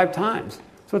 4 or 5 times.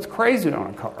 So it's crazy to own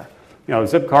a car.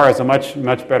 Zipcar is a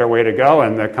much better way to go,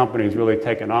 and the company's really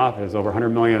taken off. It has over $100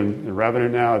 million in revenue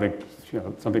now. I think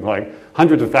something like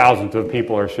hundreds of thousands of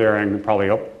people are sharing probably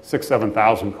 6,000 to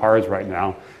 7,000 cars right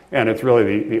now. and it's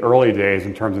really the early days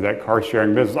in terms of that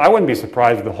car-sharing business. I wouldn't be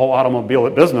surprised if the whole automobile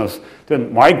business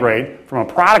didn't migrate from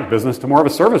a product business to more of a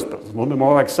service business, a little bit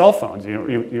more like cell phones.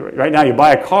 Right now you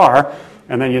buy a car,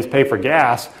 and then you just pay for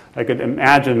gas. I could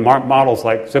imagine models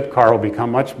like Zipcar will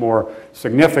become much more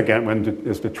significant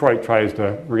as Detroit tries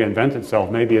to reinvent itself.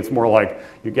 Maybe it's more like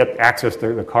you get access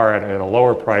to the car at a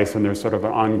lower price, and there's sort of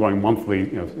an ongoing monthly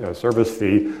service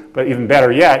fee. But even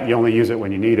better yet, you only use it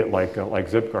when you need it, like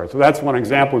Zipcar. So that's one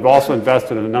example. We've also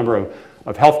invested in a number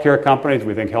of healthcare companies.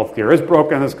 We think healthcare is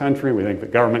broken in this country. We think the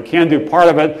government can do part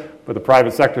of it, but the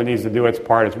private sector needs to do its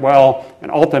part as well.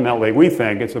 And ultimately, we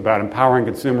think it's about empowering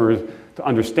consumers to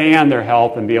understand their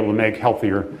health and be able to make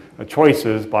healthier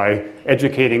choices by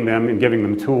educating them and giving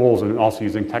them tools, and also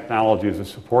using technology as a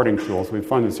supporting tool. So we've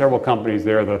funded several companies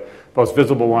there. The most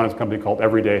visible one is a company called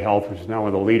Everyday Health, which is now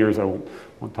one of the leaders. I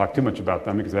won't talk too much about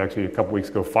them because they actually a couple weeks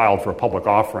ago filed for a public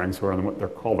offering, so we're in what they're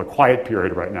called the quiet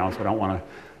period right now, so I don't want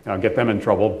to get them in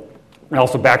trouble. We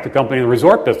also backed a company in the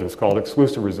resort business called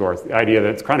Exclusive Resorts. The idea that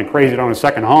it's kind of crazy to own a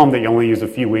second home that you only use a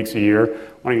few weeks a year.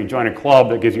 Why don't you join a club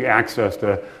that gives you access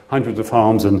to hundreds of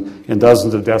homes and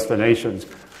dozens of destinations?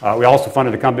 We also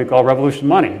funded a company called Revolution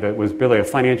Money that was really a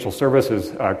financial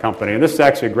services company. And this is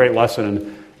actually a great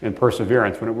lesson in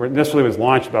perseverance. When it initially was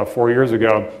launched about 4 years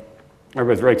ago, everybody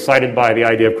was very excited by the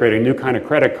idea of creating a new kind of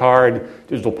credit card,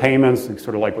 digital payments,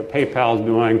 sort of like what PayPal is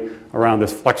doing, around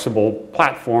this flexible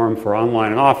platform for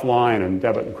online and offline and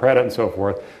debit and credit and so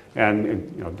forth.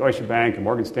 And Deutsche Bank and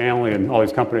Morgan Stanley and all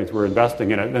these companies were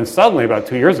investing in it. And then suddenly, about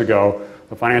 2 years ago,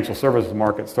 the financial services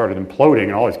market started imploding,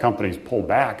 and all these companies pulled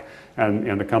back.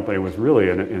 And the company was really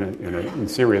in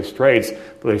serious straits,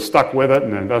 but they stuck with it,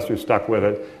 and the investors stuck with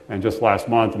it. And just last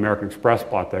month, American Express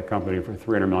bought that company for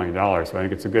 $300 million. So I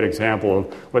think it's a good example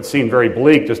of what seemed very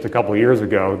bleak just a couple of years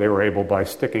ago. They were able, by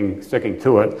sticking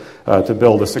to it, to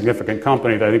build a significant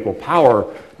company that I think will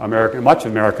power much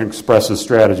of American Express's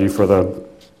strategy for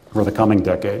the coming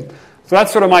decade. So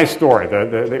that's sort of my story,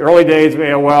 the early days of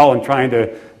AOL and trying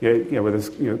to, with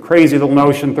this crazy little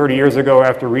notion 30 years ago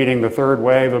after reading The Third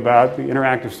Wave about the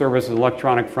interactive services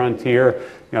electronic frontier,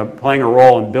 playing a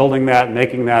role in building that,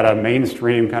 making that a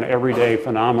mainstream kind of everyday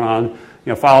phenomenon,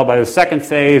 followed by the second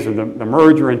phase of the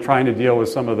merger and trying to deal with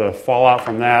some of the fallout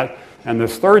from that, and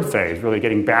this third phase, really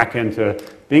getting back into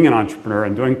being an entrepreneur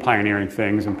and doing pioneering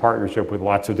things in partnership with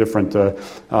lots of different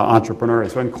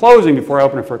entrepreneurs. So in closing, before I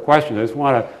open it for questions, I just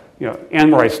want to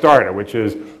end where I started, which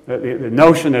is the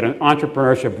notion that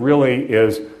entrepreneurship really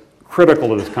is critical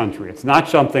to this country. It's not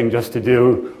something just to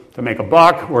do to make a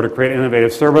buck or to create an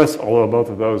innovative service, although both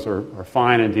of those are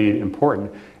fine, indeed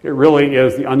important. It really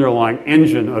is the underlying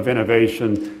engine of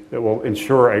innovation that will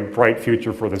ensure a bright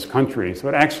future for this country. So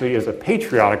it actually is a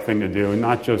patriotic thing to do, and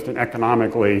not just an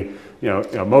economically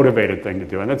motivated thing to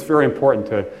do. And that's very important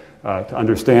to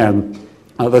understand.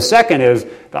 The second is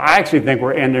that I actually think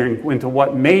we're entering into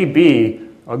what may be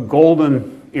a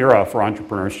golden era for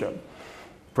entrepreneurship.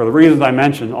 For the reasons I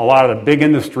mentioned, a lot of the big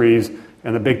industries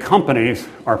and the big companies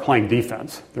are playing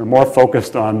defense. They're more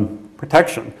focused on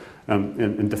protection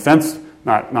and defense,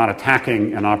 not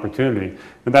attacking an opportunity.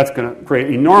 And that's going to create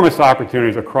enormous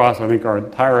opportunities across, I think, our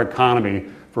entire economy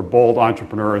for bold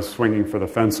entrepreneurs swinging for the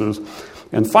fences.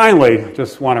 And finally,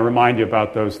 just want to remind you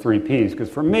about those 3 Ps, because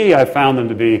for me, I found them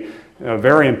to be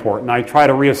very important. I try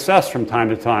to reassess from time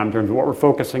to time in terms of what we're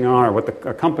focusing on or what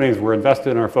the companies we're invested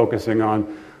in are focusing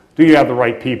on. Do you have the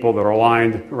right people that are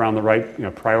aligned around the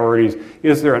right priorities?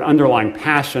 Is there an underlying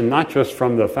passion, not just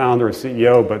from the founder or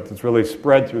CEO, but it's really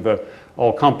spread through the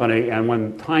whole company? And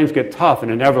when times get tough,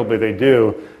 and inevitably they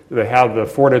do, they have the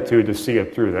fortitude to see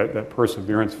it through, that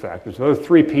perseverance factor. So those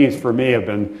 3 Ps for me have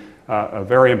been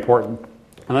very important.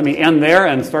 And let me end there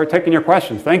and start taking your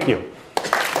questions. Thank you.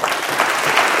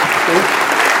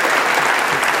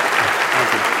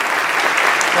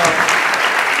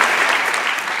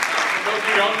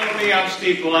 I'm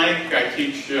Steve Blank. I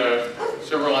teach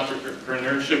several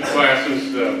entrepreneurship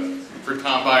classes for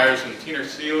Tom Byers and Tina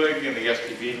Seelig in the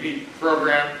SPVB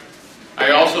program.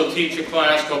 I also teach a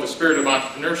class called The Spirit of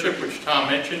Entrepreneurship, which Tom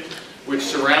mentioned, which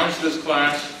surrounds this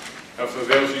class. For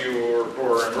those of you who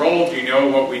are enrolled, you know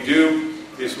what we do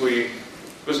is we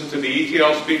listen to the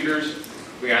ETL speakers,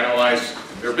 we analyze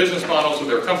their business models of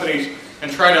their companies,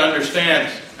 and try to understand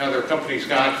how their companies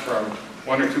got from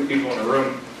 1 or 2 people in a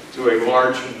room to a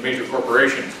large and major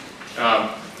corporation.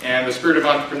 And the Spirit of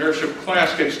Entrepreneurship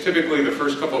class gets typically the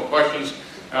first couple of questions.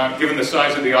 Given the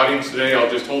size of the audience today, I'll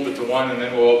just hold it to one, and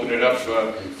then we'll open it up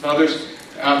to others.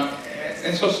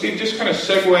 And so, Steve, just kind of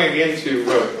segueing into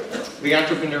the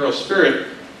entrepreneurial spirit,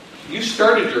 you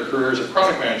started your career as a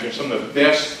product manager in some of the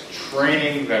best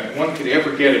training that one could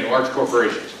ever get in large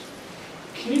corporations.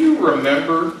 can you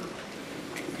remember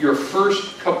your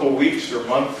first couple weeks or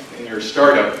month in your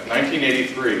startup,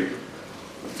 1983,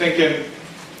 thinking,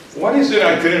 what is it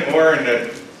I didn't learn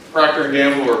at Procter &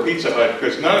 Gamble or Pizza Hut,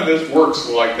 because none of this works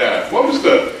like that? What was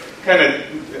the kind of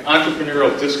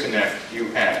entrepreneurial disconnect you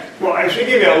had? Well, I should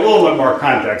give you a little bit more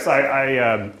context.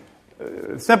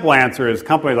 The simple answer is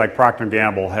companies like Procter &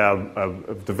 Gamble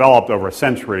have developed over a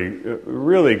century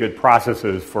really good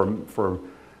processes for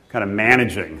kind of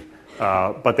managing,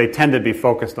 but they tend to be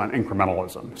focused on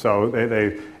incrementalism. So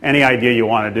any idea you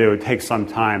want to do, it takes some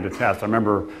time to test. I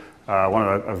remember I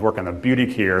was working on the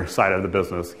beauty care side of the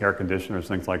business, hair conditioners,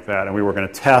 things like that, and we were going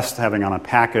to test having on a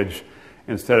package,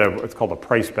 instead of what's called a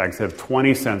price bag, instead of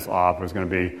 20 cents off, it was going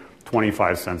to be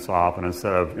 25 cents off, and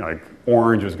instead of like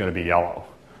orange, it was going to be yellow.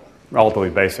 Relatively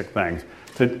basic things.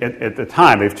 At the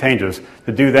time, they've changed this.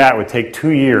 To do that would take 2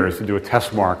 years to do a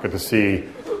test market to see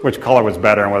which color was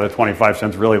better and whether 25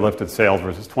 cents really lifted sales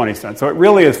versus 20 cents. So it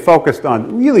really is focused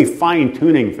on really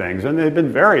fine-tuning things, and they've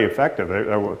been very effective.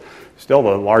 They're still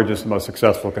the largest, most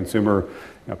successful consumer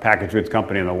packaged goods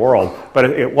company in the world. But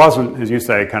it wasn't, as you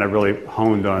say, kind of really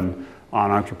honed on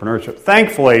entrepreneurship.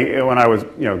 Thankfully, when I was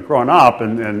growing up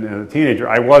and a teenager,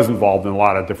 I was involved in a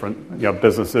lot of different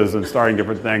businesses and starting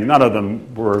different things. None of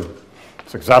them were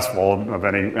successful of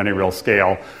any real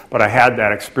scale, but I had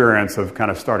that experience of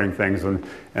kind of starting things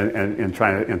and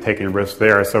trying and taking risks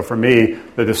there. So for me,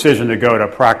 the decision to go to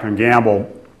Procter &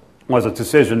 Gamble was a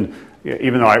decision,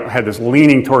 even though I had this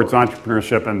leaning towards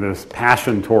entrepreneurship and this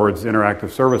passion towards interactive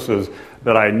services,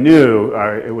 that I knew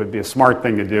it would be a smart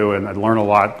thing to do, and I'd learn a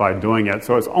lot by doing it.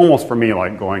 So it's almost for me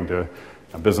like going to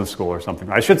a business school or something.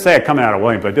 I should say I come out of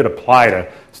Williams, but I did apply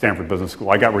to Stanford Business School.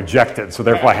 I got rejected, so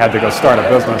therefore I had to go start a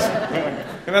business.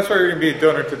 And that's why you're going to be a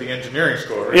donor to the engineering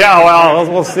school, right? Yeah,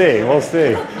 well, we'll see. We'll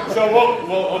see. So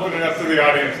we'll open it up to the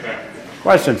audience now.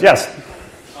 Questions? Yes?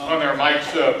 On there,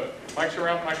 mics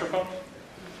around, microphones?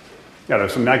 Yeah,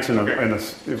 there's some mics in the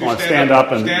if you want to stand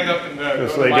up and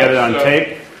just so they get it on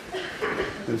tape.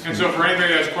 And so for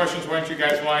anybody that has questions, why don't you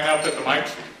guys line up at the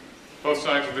mics, both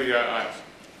sides of the aisles.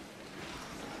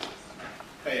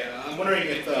 Hey, I'm wondering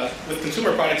if, with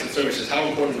consumer products and services, how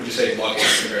important would you say luck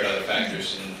is compared to other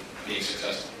factors in being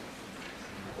successful?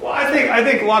 Well, I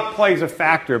think luck plays a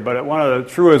factor, but one of the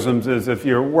truisms is if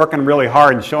you're working really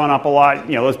hard and showing up a lot,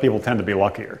 those people tend to be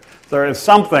luckier. So there is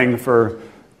something for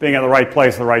being at the right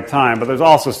place at the right time, but there's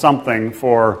also something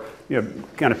for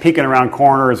kind of peeking around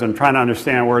corners and trying to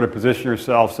understand where to position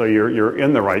yourself so you're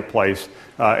in the right place.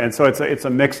 And so it's a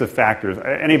mix of factors.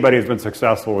 Anybody who's been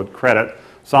successful would credit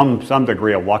some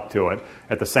degree of luck to it.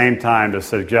 At the same time, to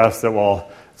suggest that,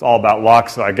 well, it's all about luck,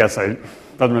 so I guess it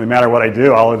doesn't really matter what I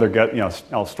do. I'll either get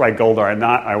I'll strike gold or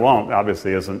I won't.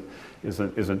 Obviously,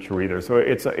 isn't true either. So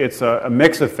it's a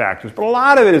mix of factors, but a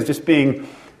lot of it is just being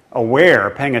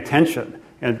aware, paying attention,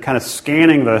 and kind of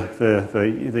scanning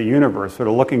the universe, sort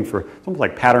of looking for something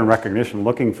like pattern recognition,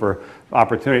 looking for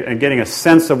opportunity, and getting a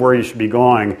sense of where you should be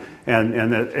going,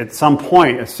 and at some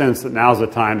point a sense that now's the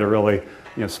time to really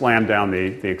slam down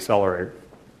the accelerator.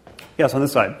 Yes, on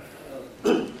this side.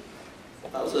 I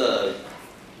was a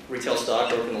retail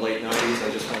stockbroker in the late 90s.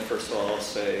 I just want to first of all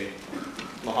say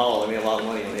mahalo. I made a lot of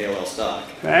money on AOL stock.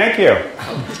 Thank you.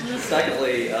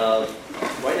 Secondly,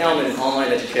 right now I'm in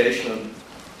online education. I'm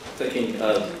thinking,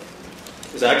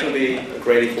 is that going to be a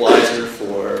great equalizer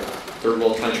for third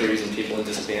world countries and people in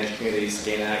disadvantaged communities to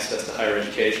gain access to higher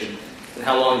education? And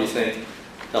how long do you think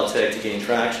that'll take to gain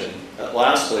traction?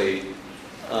 Lastly,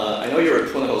 I know you were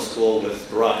at Twin Hill School with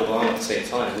Barack Obama at the same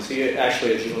time. Was he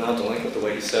actually a juvenile delinquent the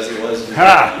way he says he was?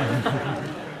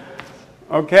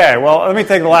 Okay, well, let me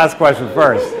take the last question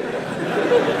first.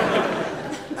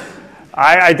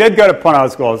 I did go to Twin Hill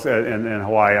School in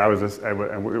Hawaii.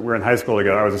 We were in high school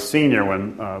together. I was a senior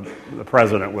when the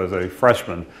president was a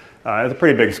freshman. It's a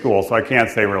pretty big school, so I can't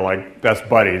say we're like best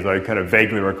buddies. I kind of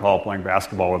vaguely recall playing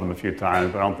basketball with him a few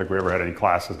times, but I don't think we ever had any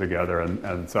classes together,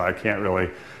 and so I can't really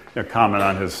comment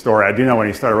on his story. I do know when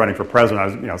he started running for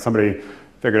president, somebody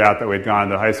figured out that we'd gone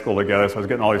to high school together, so I was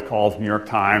getting all these calls from New York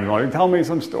Times, like, tell me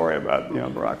some story about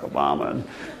Barack Obama. And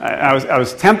I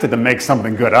was tempted to make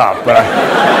something good up, but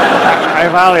I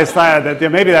finally decided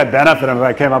that maybe that benefited him if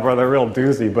I came up with a real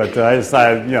doozy. But I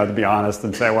decided, to be honest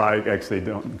and say, well, I actually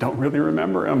don't really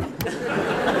remember him.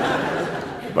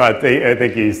 But I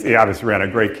think he obviously ran a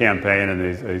great campaign,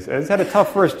 and he's had a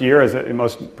tough first year, as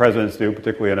most presidents do,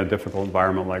 particularly in a difficult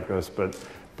environment like this. But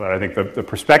But I think the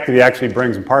perspective he actually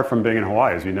brings, apart from being in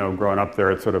Hawaii, as you know, growing up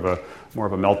there, it's sort of more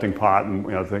of a melting pot,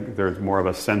 and I think there's more of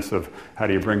a sense of how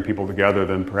do you bring people together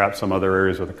than perhaps some other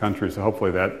areas of the country. So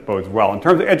hopefully that bodes well. In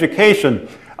terms of education,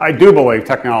 I do believe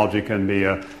technology can be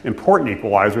an important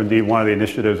equalizer. Indeed, one of the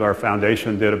initiatives our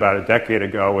foundation did about a decade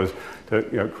ago was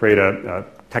to create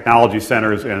technology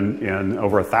centers in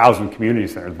over 1,000 community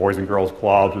centers, boys and girls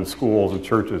clubs and schools and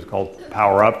churches, called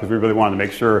Power Up, because we really wanted to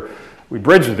make sure we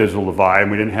bridged the digital divide,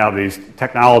 and we didn't have these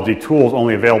technology tools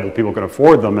only available to people who could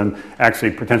afford them, and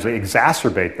actually potentially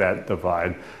exacerbate that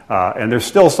divide. And there's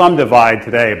still some divide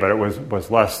today, but it was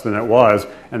less than it was.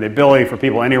 And the ability for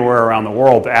people anywhere around the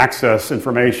world to access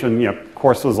information,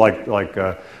 courses like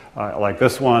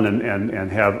this one,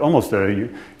 and have almost a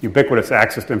ubiquitous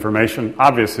access to information,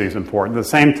 obviously is important. At the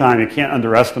same time, you can't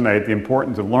underestimate the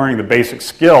importance of learning the basic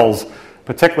skills,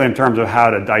 particularly in terms of how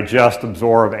to digest,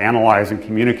 absorb, analyze, and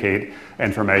communicate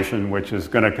information, which is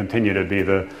going to continue to be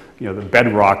the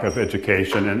bedrock of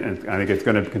education, and I think it's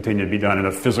going to continue to be done in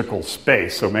a physical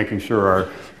space. So making sure our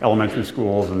elementary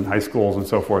schools and high schools and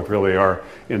so forth really are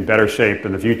in better shape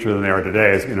in the future than they are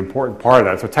today is an important part of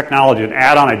that. So technology, an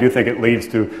add-on, I do think it leads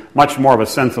to much more of a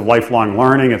sense of lifelong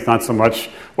learning. It's not so much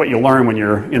what you learn when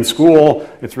you're in school.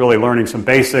 It's really learning some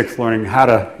basics, learning how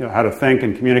to think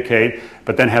and communicate,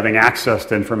 but then having access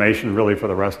to information really for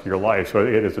the rest of your life. So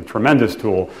it is a tremendous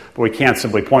tool, but we can't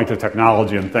simply point to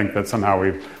technology and think that somehow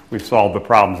we've solved the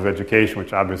problems of education,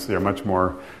 which obviously are much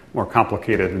more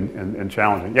complicated and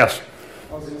challenging. Yes?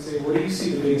 I was going to say, what do you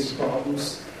see the biggest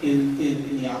problems in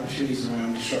the opportunities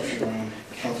around disruption around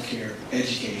healthcare,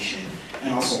 education,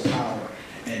 and also power?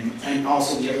 And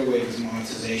also the other way is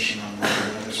monetization on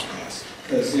another class.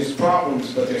 Because there's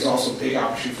problems, but there's also big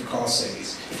opportunity for cost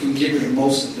savings. If we can get rid of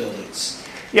most of the buildings.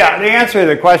 Yeah, the answer to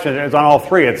the question is on all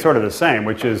three. It's sort of the same,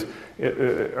 which is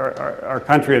our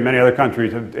country and many other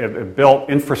countries have built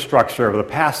infrastructure over the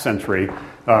past century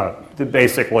to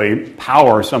basically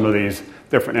power some of these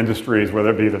different industries,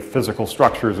 whether it be the physical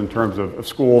structures in terms of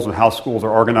schools and how schools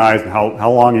are organized and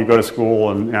how long you go to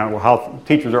school and how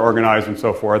teachers are organized and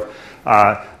so forth,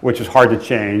 which is hard to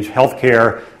change.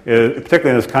 Healthcare,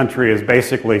 particularly in this country, is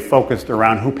basically focused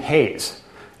around who pays.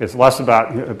 It's less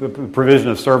about the provision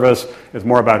of service. It's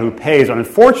more about who pays. And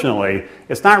unfortunately,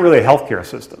 it's not really a healthcare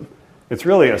system. It's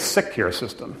really a sick care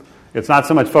system. It's not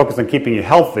so much focused on keeping you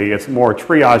healthy. It's more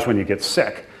triage when you get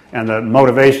sick. And the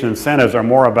motivation incentives are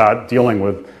more about dealing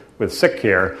with sick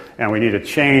care. And we need to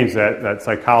change that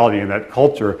psychology and that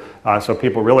culture so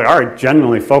people really are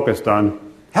genuinely focused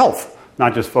on health,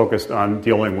 not just focused on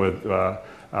dealing with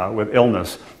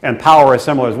illness. And power is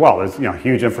similar as well. There's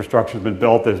huge infrastructure has been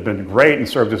built that has been great and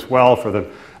served us well for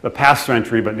the past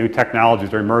century, but new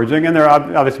technologies are emerging. And there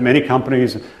are obviously many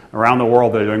companies around the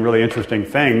world that are doing really interesting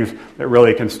things that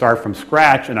really can start from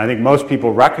scratch. And I think most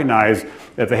people recognize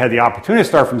that if they had the opportunity to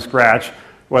start from scratch,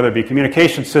 whether it be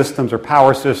communication systems or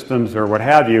power systems or what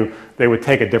have you, they would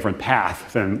take a different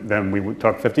path than we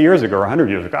took 50 years ago or 100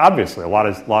 years ago. Obviously, a lot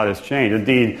has changed.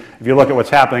 Indeed, if you look at what's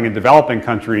happening in developing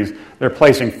countries, they're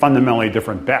placing fundamentally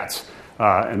different bets.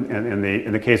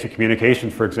 In the case of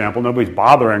communications, for example, nobody's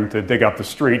bothering to dig up the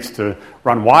streets to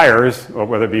run wires,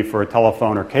 whether it be for a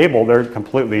telephone or cable. They're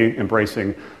completely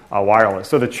embracing wireless.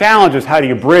 So the challenge is how do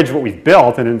you bridge what we've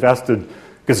built and invested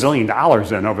gazillion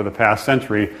dollars in over the past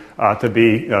century to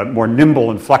be more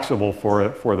nimble and flexible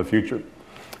for the future.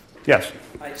 Yes?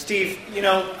 Hi, Steve,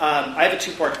 I have a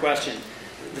two-part question.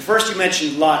 The first, you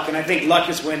mentioned luck, and I think luck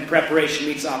is when preparation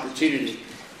meets opportunity.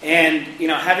 And,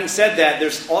 having said that,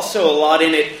 there's also a lot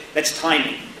in it that's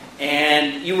timing.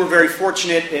 And you were very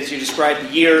fortunate, as you described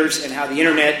the years and how the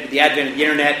advent of the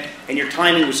internet, and your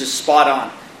timing was just spot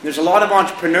on. There's a lot of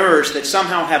entrepreneurs that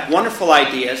somehow have wonderful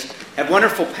ideas, have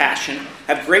wonderful passion,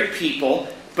 have great people,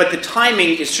 but the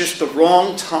timing is just the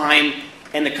wrong time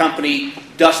and the company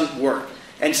doesn't work.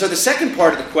 And so the second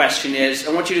part of the question is,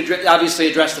 I want you to obviously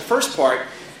address the first part,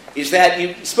 is that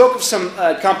you spoke of some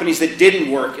companies that didn't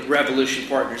work at Revolution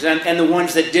Partners and the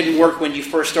ones that didn't work when you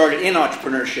first started in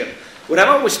entrepreneurship. What I've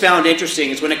always found interesting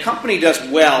is when a company does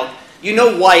well, you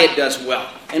know why it does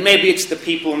well. And maybe it's the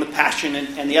people and the passion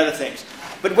and the other things.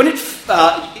 But you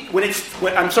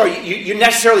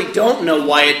necessarily don't know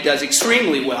why it does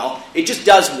extremely well. It just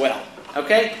does well,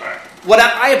 okay? What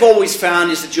I have always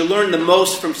found is that you learn the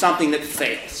most from something that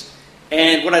fails.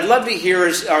 And what I'd love to hear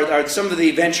are some of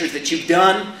the ventures that you've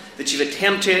done, that you've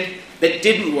attempted, that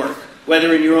didn't work,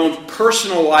 whether in your own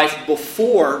personal life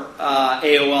before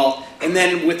AOL and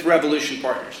then with Revolution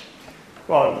Partners.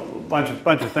 Well, a bunch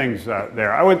of things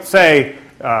there. I would say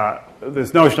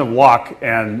this notion of luck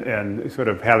and sort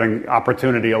of having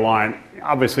opportunity align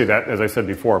obviously that, as I said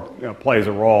before, plays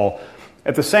a role.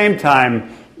 At the same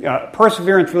time,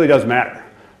 perseverance really does matter.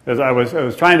 As I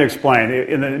was trying to explain,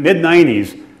 in the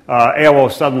mid-'90s, AOL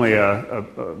was suddenly a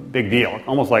big deal.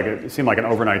 Almost like it seemed like an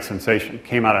overnight sensation.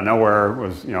 Came out of nowhere.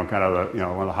 Was kind of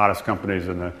one of the hottest companies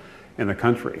in the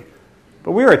country.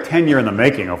 But we were a 10-year in the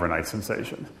making overnight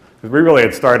sensation. Because we really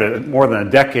had started more than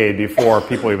a decade before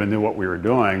people even knew what we were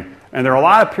doing. And there are a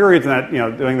lot of periods in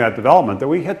that, doing that development that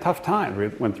we had tough times. We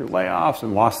went through layoffs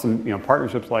and lost some,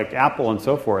 partnerships like Apple and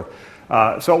so forth.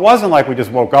 So it wasn't like we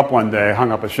just woke up one day,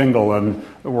 hung up a shingle, and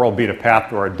the world beat a path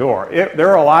to our door.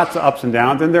 There are lots of ups and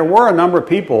downs, and there were a number of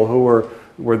people who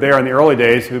were there in the early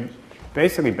days who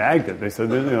basically bagged it. They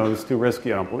said, it's too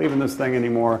risky, I don't believe in this thing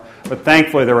anymore. But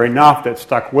thankfully, there were enough that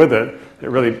stuck with it, that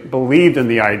really believed in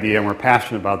the idea and were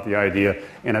passionate about the idea,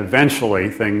 and eventually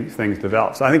things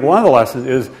developed. So I think one of the lessons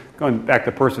is, going back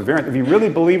to perseverance, if you really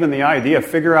believe in the idea,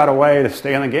 figure out a way to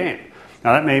stay in the game.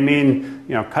 Now that may mean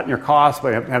cutting your costs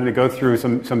by having to go through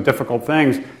some difficult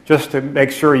things just to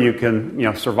make sure you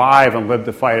can survive and live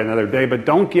to fight another day. But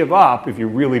don't give up if you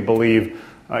really believe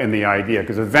in the idea,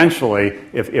 because eventually,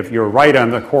 if you're right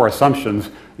on the core assumptions,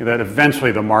 that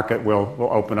eventually the market will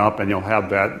open up and you'll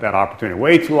have that opportunity.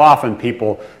 Way too often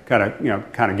people kind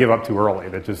of give up too early.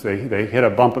 That just they hit a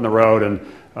bump in the road and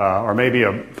or maybe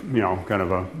a kind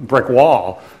of a brick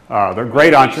wall. They're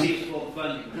great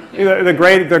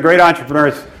the great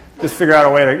entrepreneurs just figure out a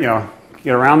way to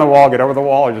get around the wall, get over the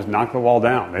wall, or just knock the wall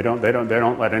down. They don't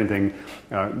let anything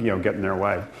get in their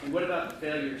way. And what about the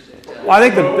failures? Well, I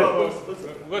think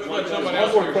let's let someone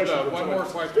else one more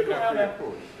question.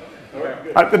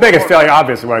 The biggest failure,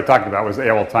 obviously, what I talked about was the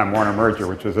AOL-Time Warner merger,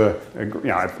 which was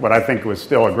what I think was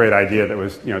still a great idea that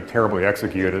was terribly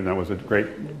executed, and that was a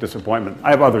great disappointment.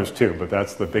 I have others too, but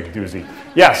that's the big doozy.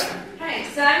 Yes. Hi.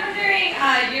 So I'm wondering,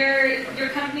 your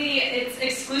company, it's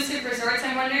Exclusive Resorts.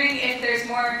 I'm wondering if there's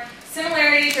more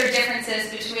similarities or differences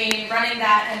between running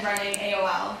that and running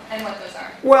AOL, and what those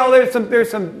are. Well,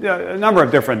 there's a number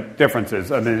of different differences.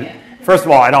 I mean, first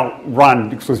of all, I don't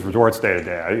run Exclusive Resorts day to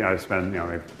day. I spend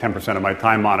 10% of my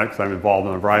time on it because I'm involved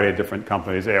in a variety of different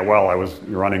companies. AOL, I was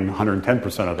running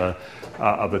 110%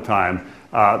 of the time.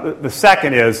 The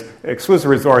second is Exclusive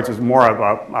Resorts is more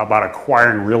about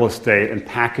acquiring real estate and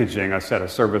packaging a set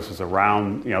of services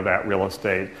around that real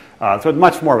estate. So it's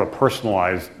much more of a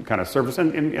personalized kind of service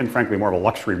and frankly more of a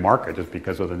luxury market just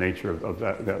because of the nature of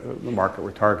the market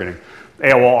we're targeting.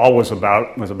 AOL always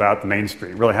was about the Main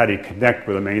Street. Really, how do you connect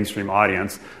with a mainstream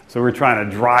audience? So we're trying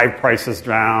to drive prices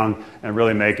down and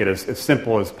really make it as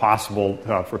simple as possible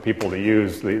for people to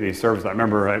use these services. I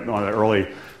remember one of the early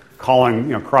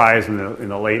calling cries in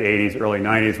the late 80s, early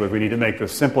 90s was we need to make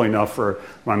this simple enough for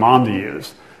my mom to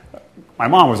use. My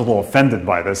mom was a little offended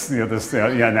by this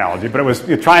analogy, but it was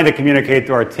trying to communicate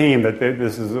to our team that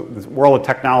this world of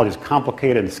technology is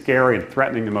complicated and scary and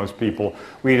threatening to most people.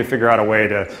 We need to figure out a way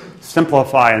to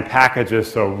simplify and package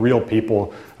this so real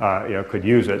people could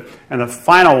use it. And the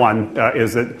final one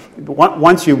is that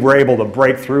once you were able to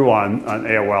break through on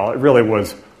AOL, it really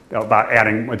was about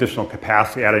adding additional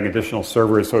capacity, adding additional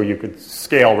servers so you could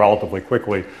scale relatively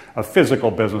quickly. A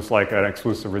physical business like an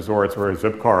Exclusive Resorts or a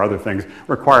Zipcar or other things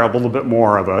require a little bit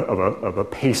more of a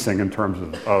pacing in terms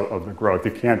of the growth.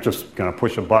 You can't just kind of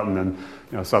push a button and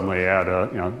suddenly add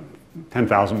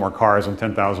 10,000 more cars and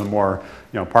 10,000 more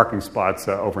parking spots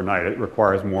overnight. It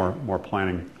requires more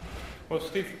planning. Well,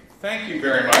 Steve, thank you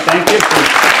very much. Thank you.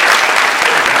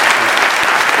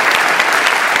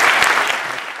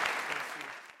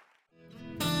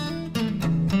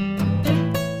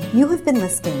 You have been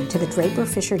listening to the Draper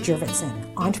Fisher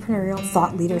Jurvetson Entrepreneurial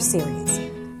Thought Leader Series,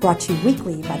 brought to you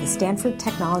weekly by the Stanford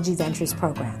Technology Ventures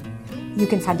Program. You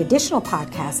can find additional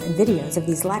podcasts and videos of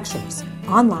these lectures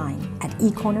online at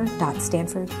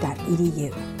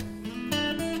ecorner.stanford.edu.